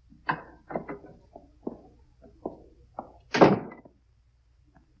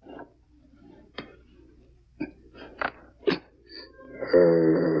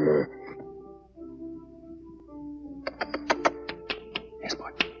 Yes,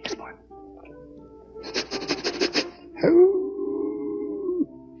 boy. Yes, boy.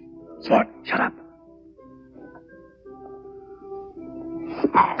 Sport, shut up.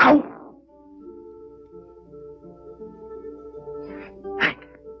 Ow! Hank,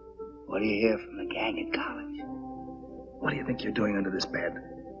 what do you hear from the gang at college? What do you think you're doing under this bed?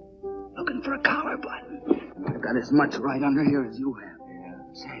 Looking for a collar button. I've got as much right under here as you have. Yeah.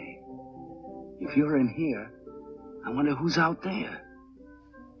 Say, if you're in here, I wonder who's out there.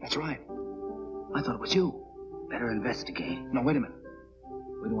 That's right. I thought it was you. Better investigate. No, wait a minute.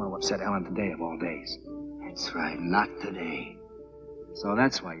 We don't want to upset Ellen today of all days. That's right, not today. So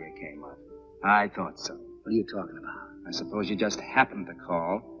that's why you came up. I thought so. What are you talking about? I suppose you just happened to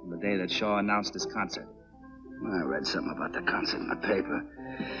call on the day that Shaw announced his concert. I read something about the concert in the paper.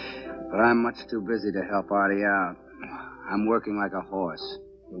 But I'm much too busy to help Artie out. I'm working like a horse.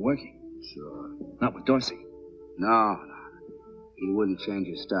 You're working? Sure. Not with Dorsey. No. He wouldn't change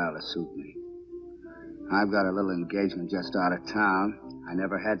his style to suit me. I've got a little engagement just out of town. I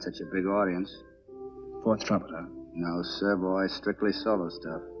never had such a big audience. Fourth trumpet, huh? No, sir, boy. Strictly solo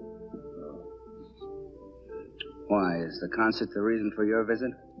stuff. Why, is the concert the reason for your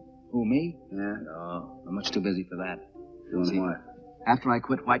visit? Who, me? Yeah? No, I'm much too busy for that. Doing what? After I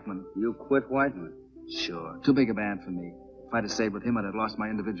quit Whiteman. You quit Whiteman? Sure. Too big a band for me. If I'd have stayed with him, I'd have lost my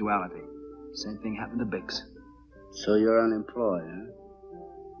individuality. Same thing happened to Biggs. So you're unemployed, huh?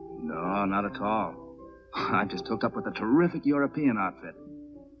 No, not at all. I just hooked up with a terrific European outfit.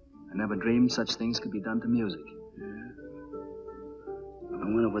 I never dreamed such things could be done to music. Yeah. I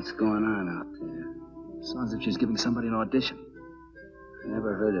wonder what's going on out there. Sounds as if she's giving somebody an audition. I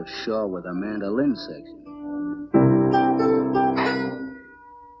never heard of Shaw with a mandolin section.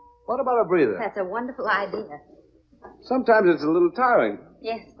 What about a breather? That's a wonderful idea. Sometimes it's a little tiring.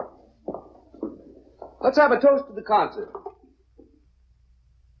 Yes. Let's have a toast to the concert.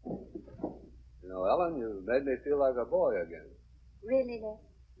 You know, Ellen, you've made me feel like a boy again. Really, Les?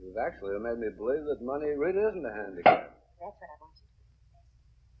 You've actually made me believe that money really isn't a handicap. That's what I want you to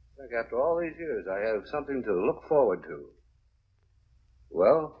do. I think after all these years, I have something to look forward to.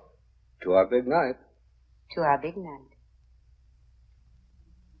 Well, to our big night. To our big night.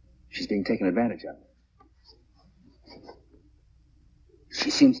 She's being taken advantage of. She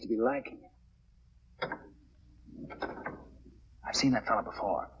seems to be liking it. I've seen that fella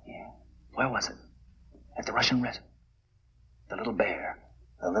before. Yeah? Where was it? At the Russian restaurant. The little bear.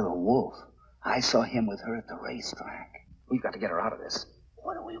 The little wolf. I saw him with her at the racetrack. We've got to get her out of this.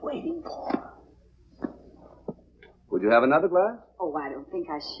 What are we waiting for? Would you have another glass? Oh, I don't think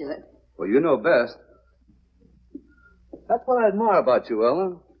I should. Well, you know best. That's what I admire about you,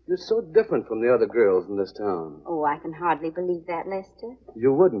 Ellen. You're so different from the other girls in this town. Oh, I can hardly believe that, Lester.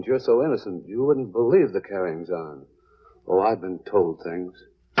 You wouldn't. You're so innocent. You wouldn't believe the carryings on. Oh, I've been told things.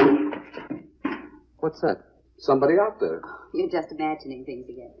 What's that? Somebody out there. You're just imagining things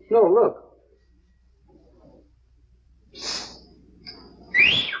again. No, look.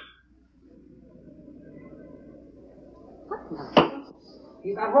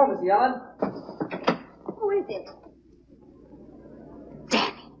 He's not home, Miss Ellen. Who is it?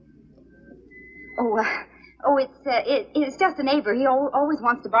 Damn it. It's just a neighbor. He always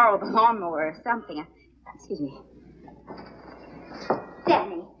wants to borrow the lawnmower or something. Excuse me.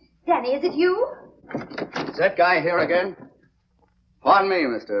 Danny, is it you? Is that guy here again? Pardon me,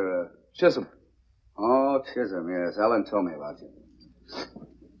 Mr. Chisholm. Oh, Chisholm, yes. Ellen told me about you.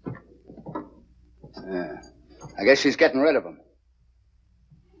 Yeah. I guess she's getting rid of him.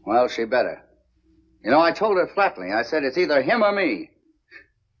 Well, she better. You know, I told her flatly. I said, it's either him or me.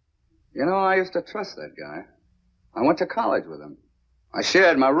 You know, I used to trust that guy. I went to college with him. I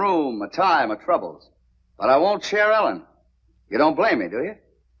shared my room, my time, my troubles. But I won't share Ellen. You don't blame me, do you?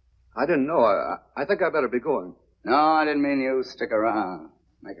 I didn't know. I think I better be going. No, I didn't mean you. Stick around.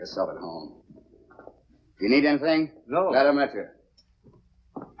 Make yourself at home. If you need anything, No. let him at you.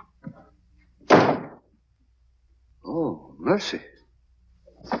 Oh, mercy.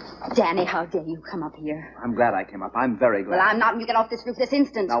 Danny, how dare you come up here? I'm glad I came up. I'm very glad. Well, I'm not, and you get off this roof this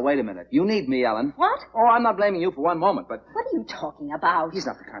instant. Now, wait a minute. You need me, Ellen. What? Oh, I'm not blaming you for one moment, but What are you talking about? he's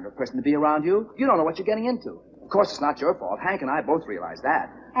not the kind of person to be around you. You don't know what you're getting into. Of course, it's not your fault. Hank and I both realize that.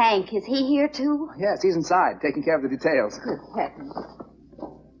 Hank, is he here, too? Yes, he's inside, taking care of the details. Good heavens.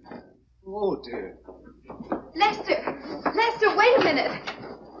 Oh, dear. Lester, wait a minute.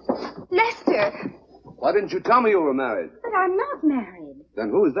 Lester, Why didn't you tell me you were married? but I'm not married. Then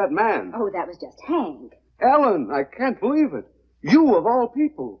who is that man? Oh, that was just Hank. Ellen, I can't believe it. You of all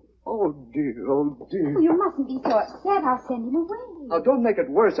people. Oh, dear, oh, dear. Oh, you mustn't be so upset. I'll send him away. Now, don't make it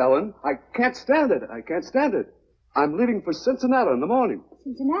worse, Ellen. I can't stand it. I can't stand it. I'm leaving for Cincinnati in the morning.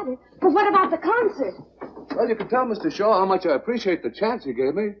 Cincinnati? But what about the concert? Well, you can tell Mr. Shaw how much I appreciate the chance he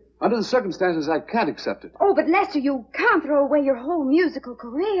gave me. Under the circumstances, I can't accept it. Oh, but Lester, you can't throw away your whole musical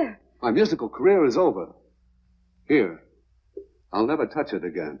career. My musical career is over. Here. I'll never touch it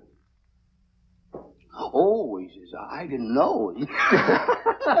again. Oh, he says, I didn't know.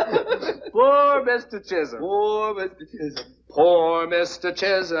 Poor Mr. Chisholm. Poor Mr. Chisholm. Poor Mr.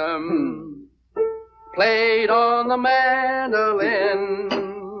 Chisholm. Played on the mandolin.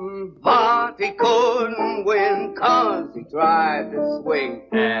 But he couldn't win 'cause he tried to swing.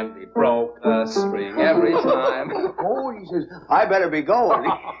 And he broke a string every time. Oh, he says, I better be going.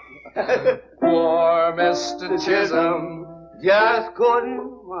 Poor Mr. Chisholm just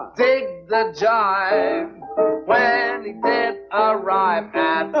couldn't dig the jive. When he did arrive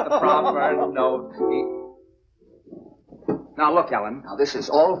at the proper note, Now, look, Ellen. Now, this is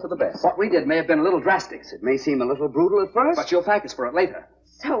all for the best. What we did may have been a little drastic, It may seem a little brutal at first. but you'll thank us for it later.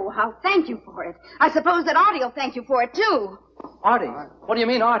 So I'll thank you for it. I suppose that Artie will thank you for it, too. Artie? What do you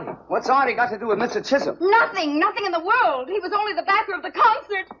mean, Artie? What's Artie got to do with Mr. Chisholm? Nothing in the world. He was only the backer of the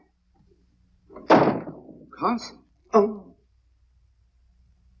concert. Concert? Oh.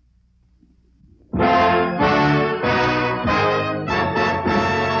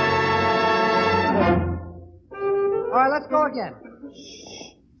 All right, let's go again.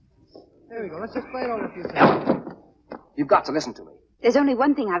 There we go. Let's just play it over a few seconds. You've got to listen to me. There's only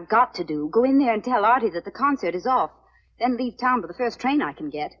one thing I've got to do. Go in there and tell Artie that the concert is off. Then leave town for the first train I can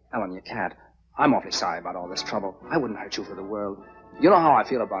get. Ellen, you can't. I'm awfully sorry about all this trouble. I wouldn't hurt you for the world. You know how I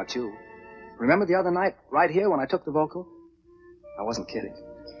feel about you. Remember the other night, right here, when I took the vocal? I wasn't kidding.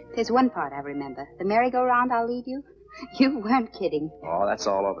 There's one part I remember. The merry-go-round I'll lead you. You weren't kidding. Oh, that's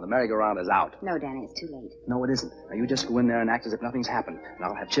all over. The merry-go-round is out. No, Danny, it's too late. No, it isn't. Now, you just go in there and act as if nothing's happened, and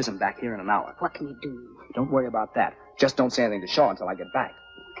I'll have Chisholm back here in an hour. What can you do? Don't worry about that. Just don't say anything to Shaw until I get back.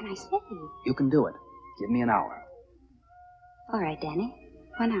 What can I say? You can do it. Give me an hour. All right, Danny.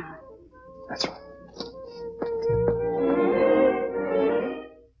 1 hour. That's right.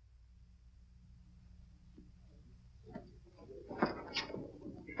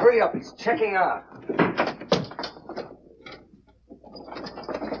 Hurry up, he's checking out.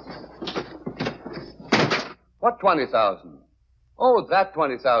 What 20,000? Oh, that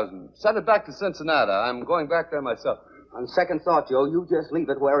 20,000. Send it back to Cincinnati. I'm going back there myself. On second thought, Joe, you just leave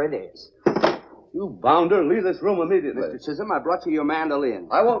it where it is. You bounder, leave this room immediately. Mr. Chisholm, I brought you your mandolin.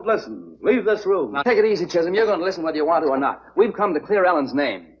 I won't listen. Leave this room. Now, take it easy, Chisholm. You're going to listen whether you want to or not. We've come to clear Ellen's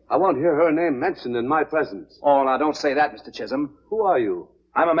name. I won't hear her name mentioned in my presence. Oh, now, don't say that, Mr. Chisholm. Who are you?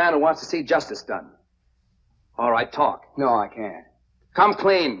 I'm a man who wants to see justice done. All right, talk. No, I can't. Come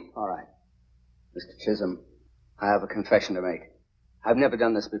clean. All right. Mr. Chisholm, I have a confession to make. I've never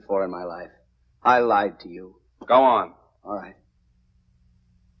done this before in my life. I lied to you. Go on. All right.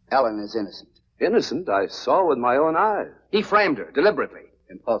 Ellen is innocent. Innocent? I saw with my own eyes. He framed her, deliberately.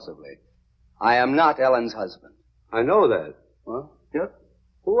 Impulsively. I am not Ellen's husband. I know that. What? Yeah?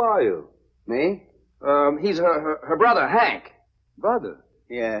 Who are you? Me? He's her brother, Hank. Brother?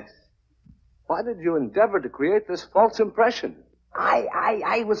 Yes. Why did you endeavor to create this false impression?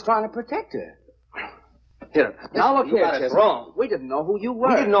 I was trying to protect her. Here. Now look You here, got it Chisholm. wrong. We didn't know who you were.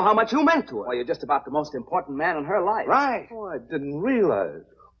 We didn't know how much you meant to her. Well, you're just about the most important man in her life. Right. Oh, I didn't realize.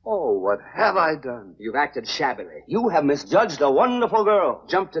 Oh, what have I done? You've acted shabbily. You have misjudged a wonderful girl.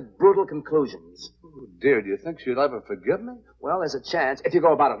 Jumped at brutal conclusions. Oh, dear, do you think she'll ever forgive me? Well, there's a chance, if you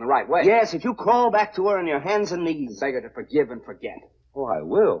go about it in the right way. Yes, if you crawl back to her on your hands and knees. Beg her to forgive and forget. Oh, I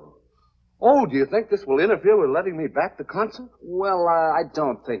will. Oh, do you think this will interfere with letting me back the concert? Well, I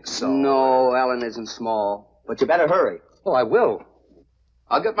don't think so. No, Ellen isn't small. But you better hurry. Oh, I will.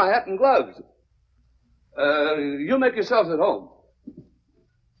 I'll get my hat and gloves. You make yourselves at home.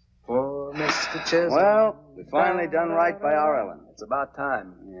 Poor Mr. Chisholm. Well, we've finally done right by our Ellen. It's about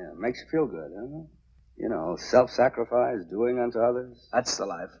time. Yeah, makes you feel good, huh? You know, self-sacrifice, doing unto others. That's the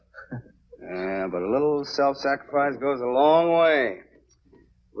life. Yeah, but a little self-sacrifice goes a long way.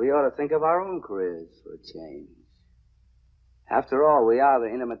 We ought to think of our own careers for a change. After all, we are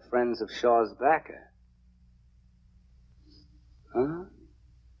the intimate friends of Shaw's backer. Huh?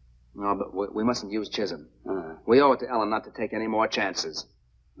 No, but we mustn't use Chisholm. We owe it to Ellen not to take any more chances.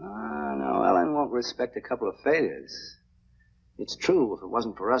 No, Ellen won't respect a couple of failures. It's true. If it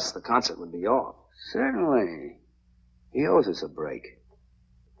wasn't for us, the concert would be off. Certainly. He owes us a break.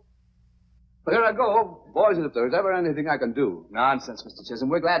 Well, here I go. Boys, if there's ever anything I can do. Nonsense, Mr. Chisholm.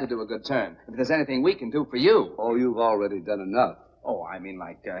 We're glad to do a good turn. If there's anything we can do for you. Oh, you've already done enough. Oh, I mean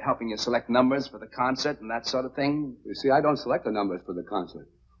like helping you select numbers for the concert and that sort of thing. You see, I don't select the numbers for the concert.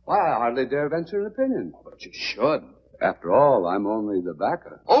 Why, I hardly dare venture an opinion. Oh, but you should. After all, I'm only the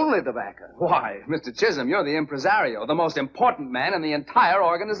backer. Only the backer? Why, Mr. Chisholm, you're the impresario, the most important man in the entire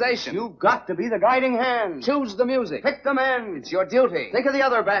organization. You've got to be the guiding hand. Choose the music. Pick the men. It's your duty. Think of the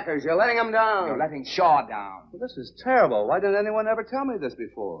other backers. You're letting them down. You're letting Shaw down. Well, this is terrible. Why didn't anyone ever tell me this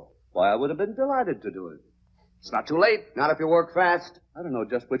before? Why, I would have been delighted to do it. It's not too late. Not if you work fast. I don't know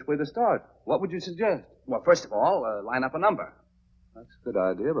just which way to start. What would you suggest? Well, first of all, line up a number. That's a good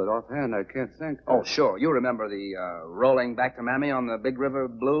idea, but offhand I can't think. Oh, sure. You remember the Rolling Back to Mammy on the Big River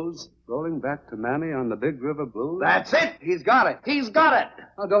Blues? Rolling Back to Mammy on the Big River Blues? That's it. He's got it. He's got it.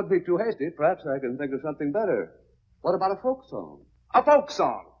 Now, don't be too hasty. Perhaps I can think of something better. What about a folk song? A folk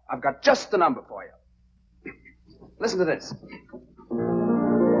song. I've got just the number for you. Listen to this.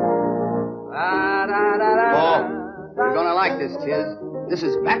 Oh, you're gonna like this, Chiz. This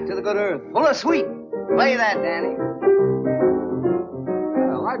is Back to the Good Earth, full of sweet. Play that, Danny.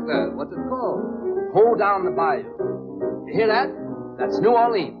 I like that. What's it called? Hold down the bayou. You hear that? That's New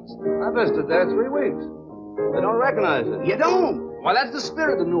Orleans. I visited there 3 weeks. I don't recognize it. You don't? Why, that's the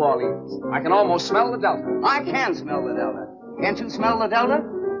spirit of New Orleans. I can almost smell the Delta. I can smell the Delta. Can't you smell the Delta?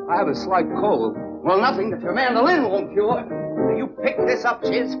 I have a slight cold. Well, nothing that your mandolin won't cure. You pick this up,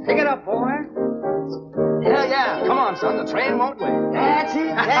 Chiz. Pick it up, boy. Yeah. Come on, son. The train won't wait. That's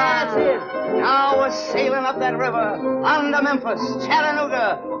it. Now we're sailing up that river. On to Memphis,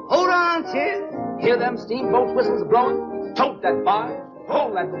 Chattanooga. Hold on, Chiz. Hear them steamboat whistles blowing? Tote that bar.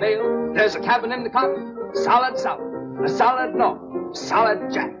 Roll that veil. There's a cabin in the cotton. Solid south. A solid north.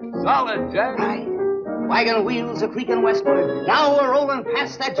 Solid jack. Solid, Jack. Right. Wagon wheels are creaking westward. Now we're rolling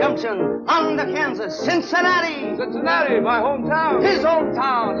past that junction. On to Kansas, Cincinnati. Cincinnati, my hometown. His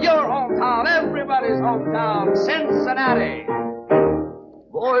hometown. Your hometown. Everybody's hometown. Cincinnati.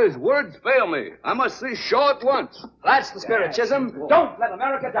 Boys, words fail me. I must see Shaw at once. That's the spirit, Chisholm. Don't let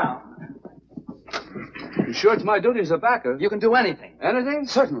America down. You sure it's my duty as a backer? You can do anything. Anything?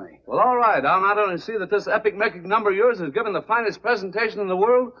 Certainly. Well, all right. I'll not only see that this epic-making number of yours has given the finest presentation in the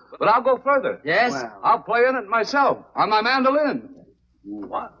world, but I'll go further. Yes? Well. I'll play in it myself, on my mandolin.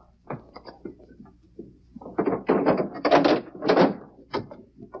 What?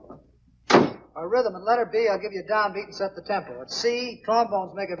 A rhythm and letter B, I'll give you a downbeat and set the tempo. At C,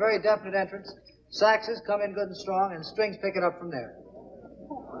 trombones make a very definite entrance. Saxes come in good and strong, and strings pick it up from there.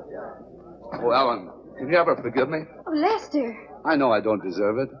 Oh, Ellen, can you ever forgive me? Oh, Lester. I know I don't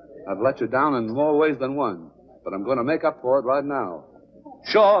deserve it. I've let you down in more ways than one, but I'm going to make up for it right now.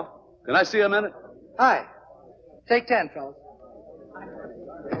 Shaw, can I see a minute? Hi. Take 10, fellas.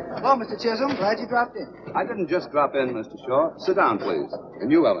 Hello, Mr. Chisholm. Glad you dropped in. I didn't just drop in, Mr. Shaw. Sit down, please.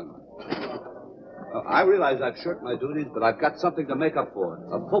 And you, Ellen. I realize I've shirked my duties, but I've got something to make up for.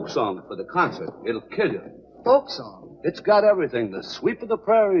 A folk song for the concert. It'll kill you. Folk song? It's got everything. The sweep of the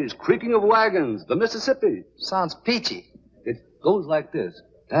prairies, creaking of wagons, the Mississippi. Sounds peachy. It goes like this.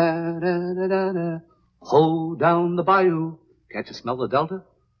 Da, da, da, da, da. Ho down the bayou. Can't you smell the Delta?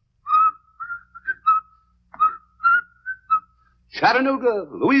 Chattanooga,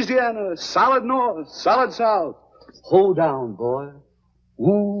 Louisiana, solid north, solid south. Ho down, boy.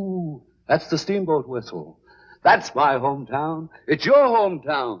 Ooh, that's the steamboat whistle. That's my hometown. It's your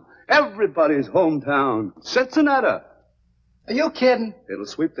hometown. Everybody's hometown. Cincinnati. Are you kidding? It'll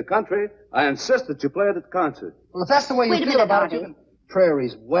sweep the country. I insist that you play it at the concert. Well, if that's the way you Wait a feel minute, about Artie. it, you can...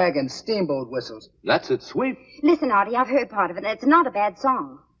 Prairies, wagons, steamboat whistles. That's it, sweep. Listen, Artie, I've heard part of it, and it's not a bad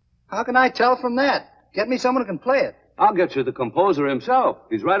song. How can I tell from that? Get me someone who can play it. I'll get you the composer himself.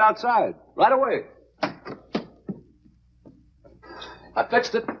 He's right outside. Right away. I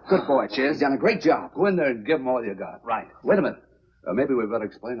fixed it. Good boy, Chiz. Done a great job. Go in there and give him all you got. Right. Wait a minute. Maybe we better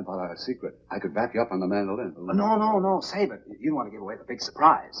explain about our secret. I could back you up on the mandolin. No. Save it. You don't want to give away the big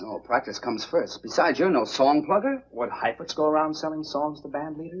surprise. No, practice comes first. Besides, you're no song plugger. Would Heifetz go around selling songs to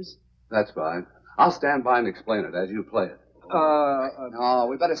band leaders? That's fine. I'll stand by and explain it as you play it. No,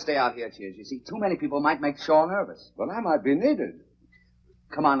 we better stay out here, Chiz. You see, too many people might make Shaw nervous. But I might be needed.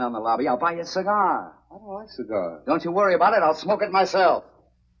 Come on down the lobby. I'll buy you a cigar. I don't like cigars. Don't you worry about it. I'll smoke it myself.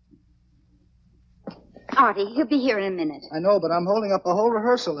 Artie, he'll be here in a minute. I know, but I'm holding up the whole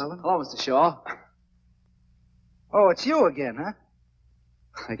rehearsal, Ellen. Hello, Mr. Shaw. Oh, it's you again, huh?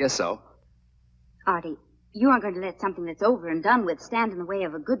 I guess so. Artie, you aren't going to let something that's over and done with stand in the way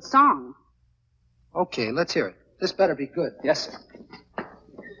of a good song. Okay, let's hear it. This better be good. Yes, sir.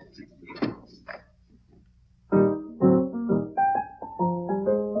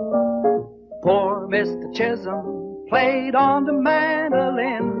 Poor Mr. Chisholm played on the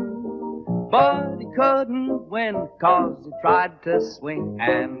mandolin, but he couldn't win 'cause he tried to swing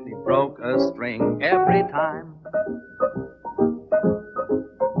and he broke a string every time.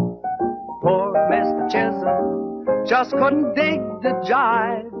 Poor Mr. Chisholm just couldn't dig the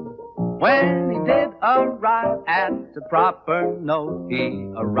jive. When he did arrive at the proper note,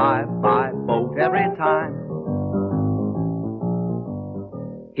 he arrived by boat every time.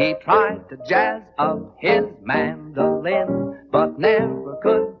 He tried to jazz up his mandolin, but never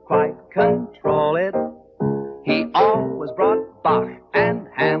could quite control it. He always brought Bach and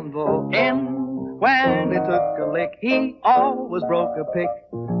Handel in. When he took a lick, he always broke a pick.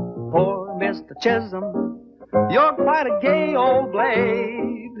 Poor Mr. Chisholm, you're quite a gay old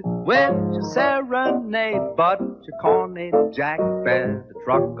blade with your serenade, but your corny Jack better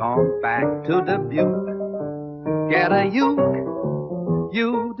truck on back to Dubuque. Get a uke.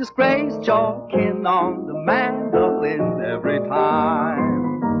 You disgraced your kin on the mandolin every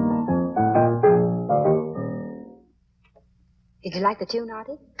time. Did you like the tune,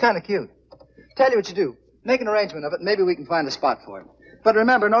 Artie? Kind of cute. Tell you what you do. Make an arrangement of it, and maybe we can find a spot for it. But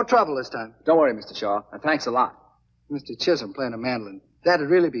remember, no trouble this time. Don't worry, Mr. Shaw. And thanks a lot. Mr. Chisholm playing a mandolin. That'd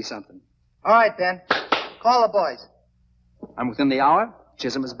really be something. All right, Ben. Call the boys. I'm within the hour.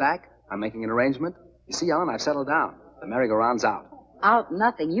 Chisholm is back. I'm making an arrangement. You see, Ellen, I've settled down. The merry-go-round's out. Out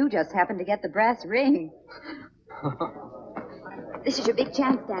nothing. You just happened to get the brass ring. This is your big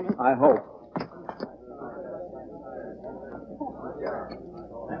chance, Danny. I hope.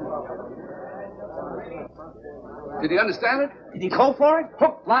 Did he understand it? Did he call for it?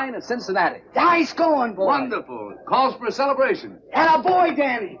 Hook, line, and Cincinnati. Nice going, boy. Wonderful. Calls for a celebration. And a boy,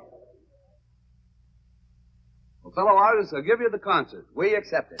 Danny. Well, fellow artists, I'll give you the concert. We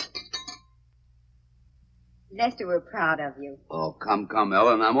accept it. Lester, we're proud of you. Oh, come,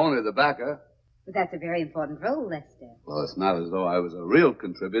 Ellen. I'm only the backer. But that's a very important role, Lester. Well, it's not as though I was a real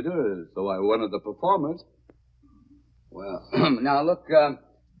contributor, as though I were one of the performers. Well, now look,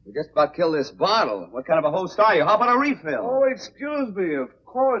 we just about killed this bottle. What kind of a host are you? How about a refill? Oh, excuse me. Of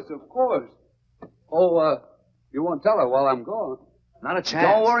course. Oh, you won't tell her while I'm gone. Not a chance.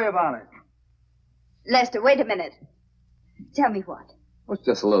 Don't worry about it. Lester, wait a minute. Tell me what. Well, it's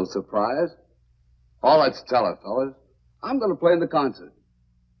just a little surprise. All let's tell her, fellas. I'm going to play in the concert.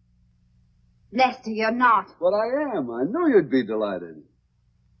 Lester, you're not. But I am. I knew you'd be delighted.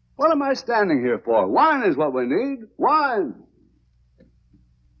 What am I standing here for? Wine is what we need. Wine.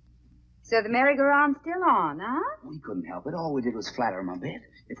 So the merry-go-round's still on, huh? We couldn't help it. All we did was flatter him a bit.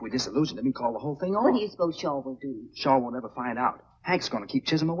 If we disillusioned him, he'd call the whole thing off. What do you suppose Shaw will do? Shaw won't ever find out. Hank's going to keep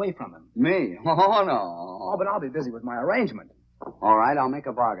Chisholm away from him. Me? Oh, no. Oh, but I'll be busy with my arrangement. All right, I'll make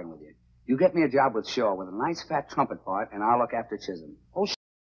a bargain with you. You get me a job with Shaw with a nice fat trumpet part, and I'll look after Chisholm. Oh,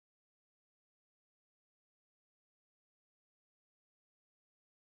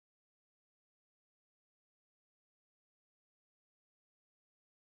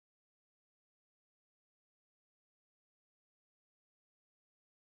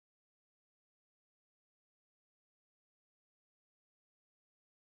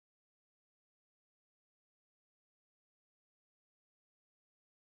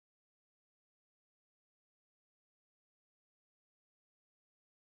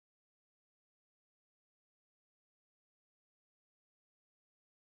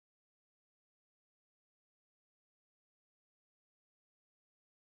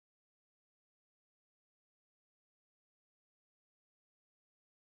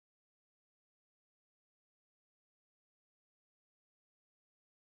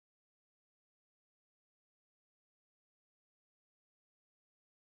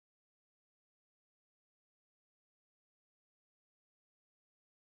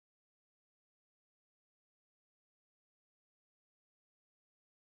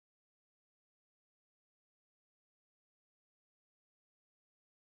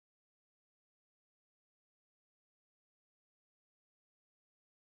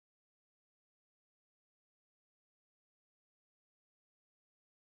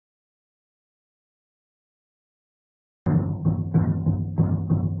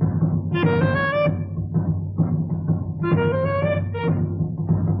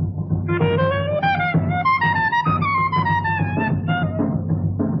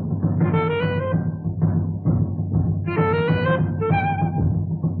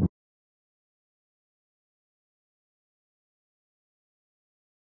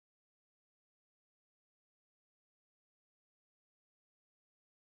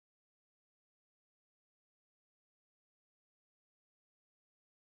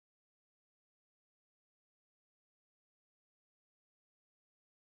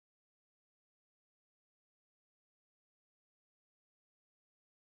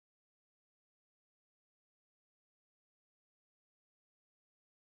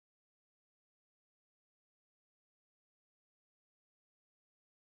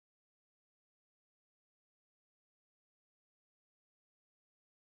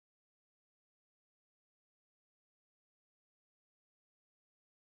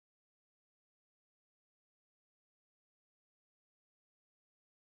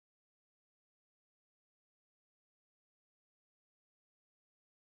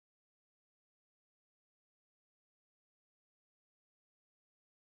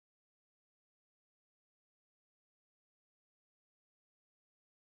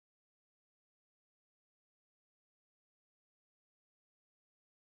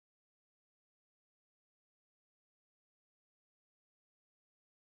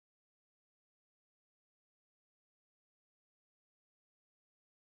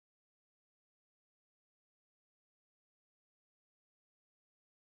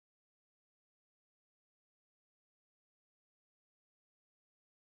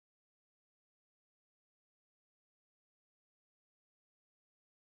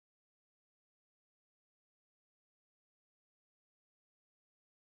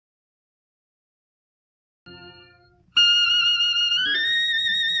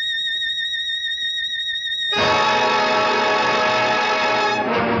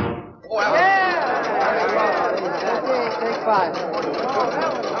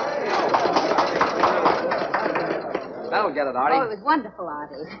 That'll get it, Artie. Oh, it was wonderful,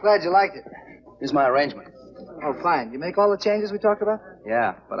 Artie. Glad you liked it. Here's my arrangement. Oh, fine. You make all the changes we talked about?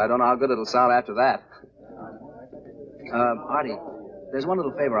 Yeah, but I don't know how good it'll sound after that. Artie, there's one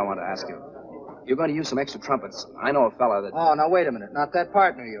little favor I want to ask you. You're going to use some extra trumpets. I know a fella that... Oh, now wait a minute. Not that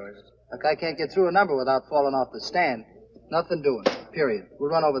partner of yours. Look, I can't get through a number without falling off the stand. Nothing doing. Period. We'll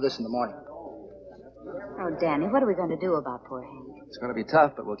run over this in the morning. Oh, Danny, what are we going to do about poor Hank? It's going to be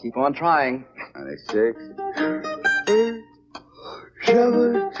tough, but we'll keep on trying. 96, 7,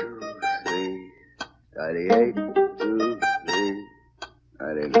 2, 3, 98, 2, 3,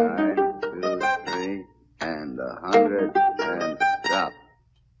 99, 2, 3, and 100, and stop.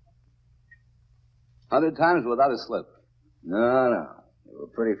 100 times without a slip. No. You were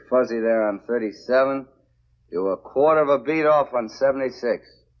pretty fuzzy there on 37. You were a quarter of a beat off on 76.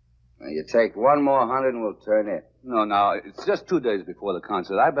 Now you take one more 100 and we'll turn it. No, now, it's just 2 days before the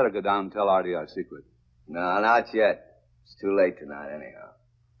concert. I better go down and tell Artie our secret. No, not yet. It's too late tonight anyhow.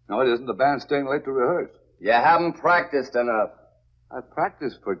 No, it isn't. The band's staying late to rehearse. You haven't practiced enough. I've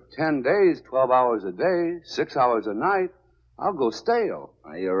practiced for 10 days, 12 hours a day, 6 hours a night. I'll go stale.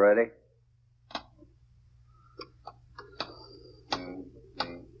 Are you ready?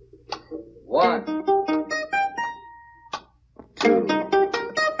 1, 2.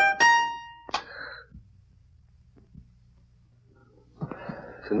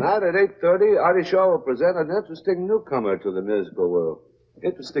 Tonight at 8:30, Artie Shaw will present an interesting newcomer to the musical world.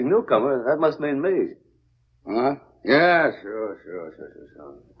 Interesting newcomer? That must mean me. Huh? Yeah, sure.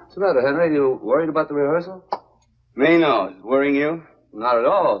 What's the matter, Henry? You worried about the rehearsal? Me, no. Is it worrying you? Not at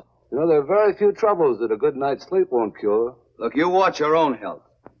all. You know, there are very few troubles that a good night's sleep won't cure. Look, you watch your own health.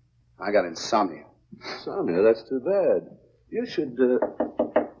 I got insomnia. Insomnia? That's too bad. You should,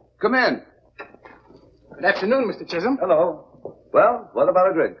 come in. Good afternoon, Mr. Chisholm. Hello. Well, what about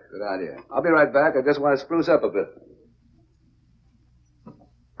a drink? Good idea. I'll be right back. I just want to spruce up a bit.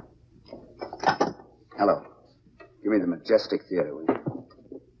 Hello. Give me the Majestic Theater, will you?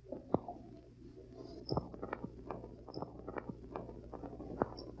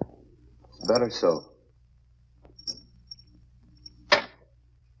 It's better so.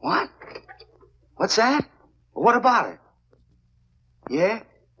 What? What's that? Well, what about it? Yeah?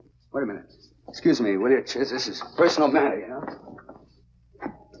 Wait a minute. Excuse me, will you, Chiz? This is a personal matter, you know?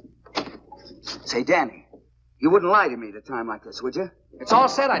 Say, Danny, you wouldn't lie to me at a time like this, would you? It's all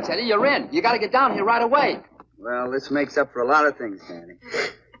set, I tell you. You're in. You got to get down here right away. Well, this makes up for a lot of things, Danny.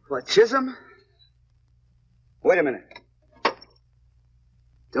 What, Chisholm? Wait a minute.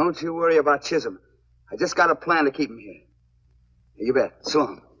 Don't you worry about Chisholm. I just got a plan to keep him here. You bet. So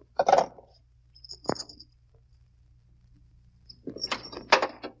long.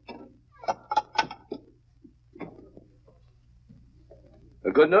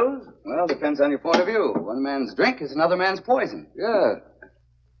 The good news? Well, depends on your point of view. One man's drink is another man's poison. Yeah.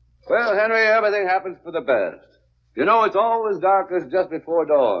 Well, Henry, everything happens for the best. You know, it's always darkest just before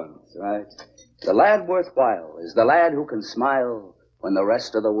dawn. That's right. The lad worthwhile is the lad who can smile when the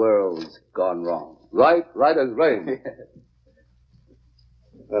rest of the world's gone wrong. Right as rain.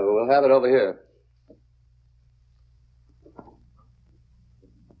 We'll have it over here.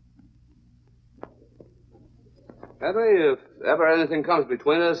 Henry, if ever anything comes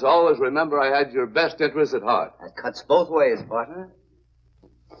between us, always remember I had your best interests at heart. That cuts both ways, partner.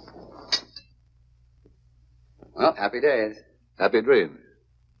 Well, happy days. Happy dreams.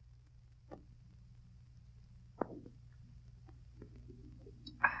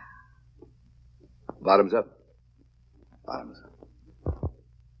 Bottoms up. Bottoms up.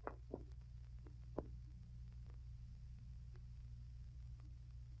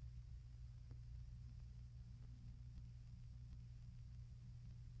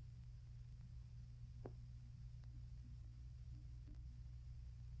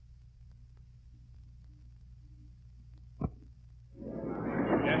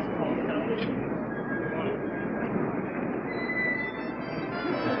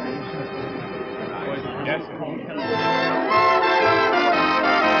 Yes,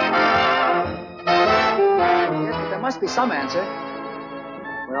 but there must be some answer.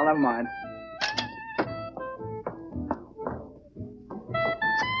 Well, never mind.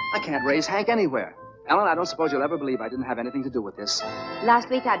 I can't raise Hank anywhere. Ellen, I don't suppose you'll ever believe I didn't have anything to do with this. Last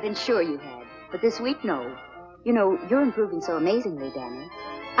week I'd been sure you had, but this week, no. You know, you're improving so amazingly, Danny.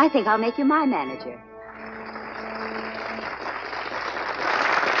 I think I'll make you my manager.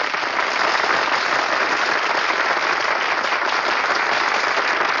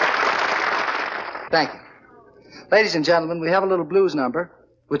 Thank you. Ladies and gentlemen, we have a little blues number,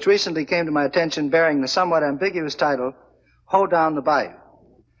 which recently came to my attention bearing the somewhat ambiguous title, Hoe Down the Bayou.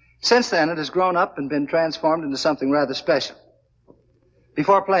 Since then, it has grown up and been transformed into something rather special.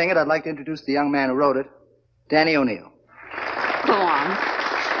 Before playing it, I'd like to introduce the young man who wrote it, Danny O'Neill. Go on.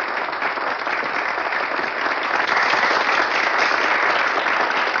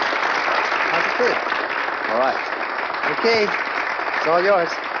 How's it feel? All right. Okay, it's all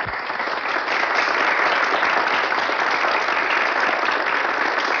yours.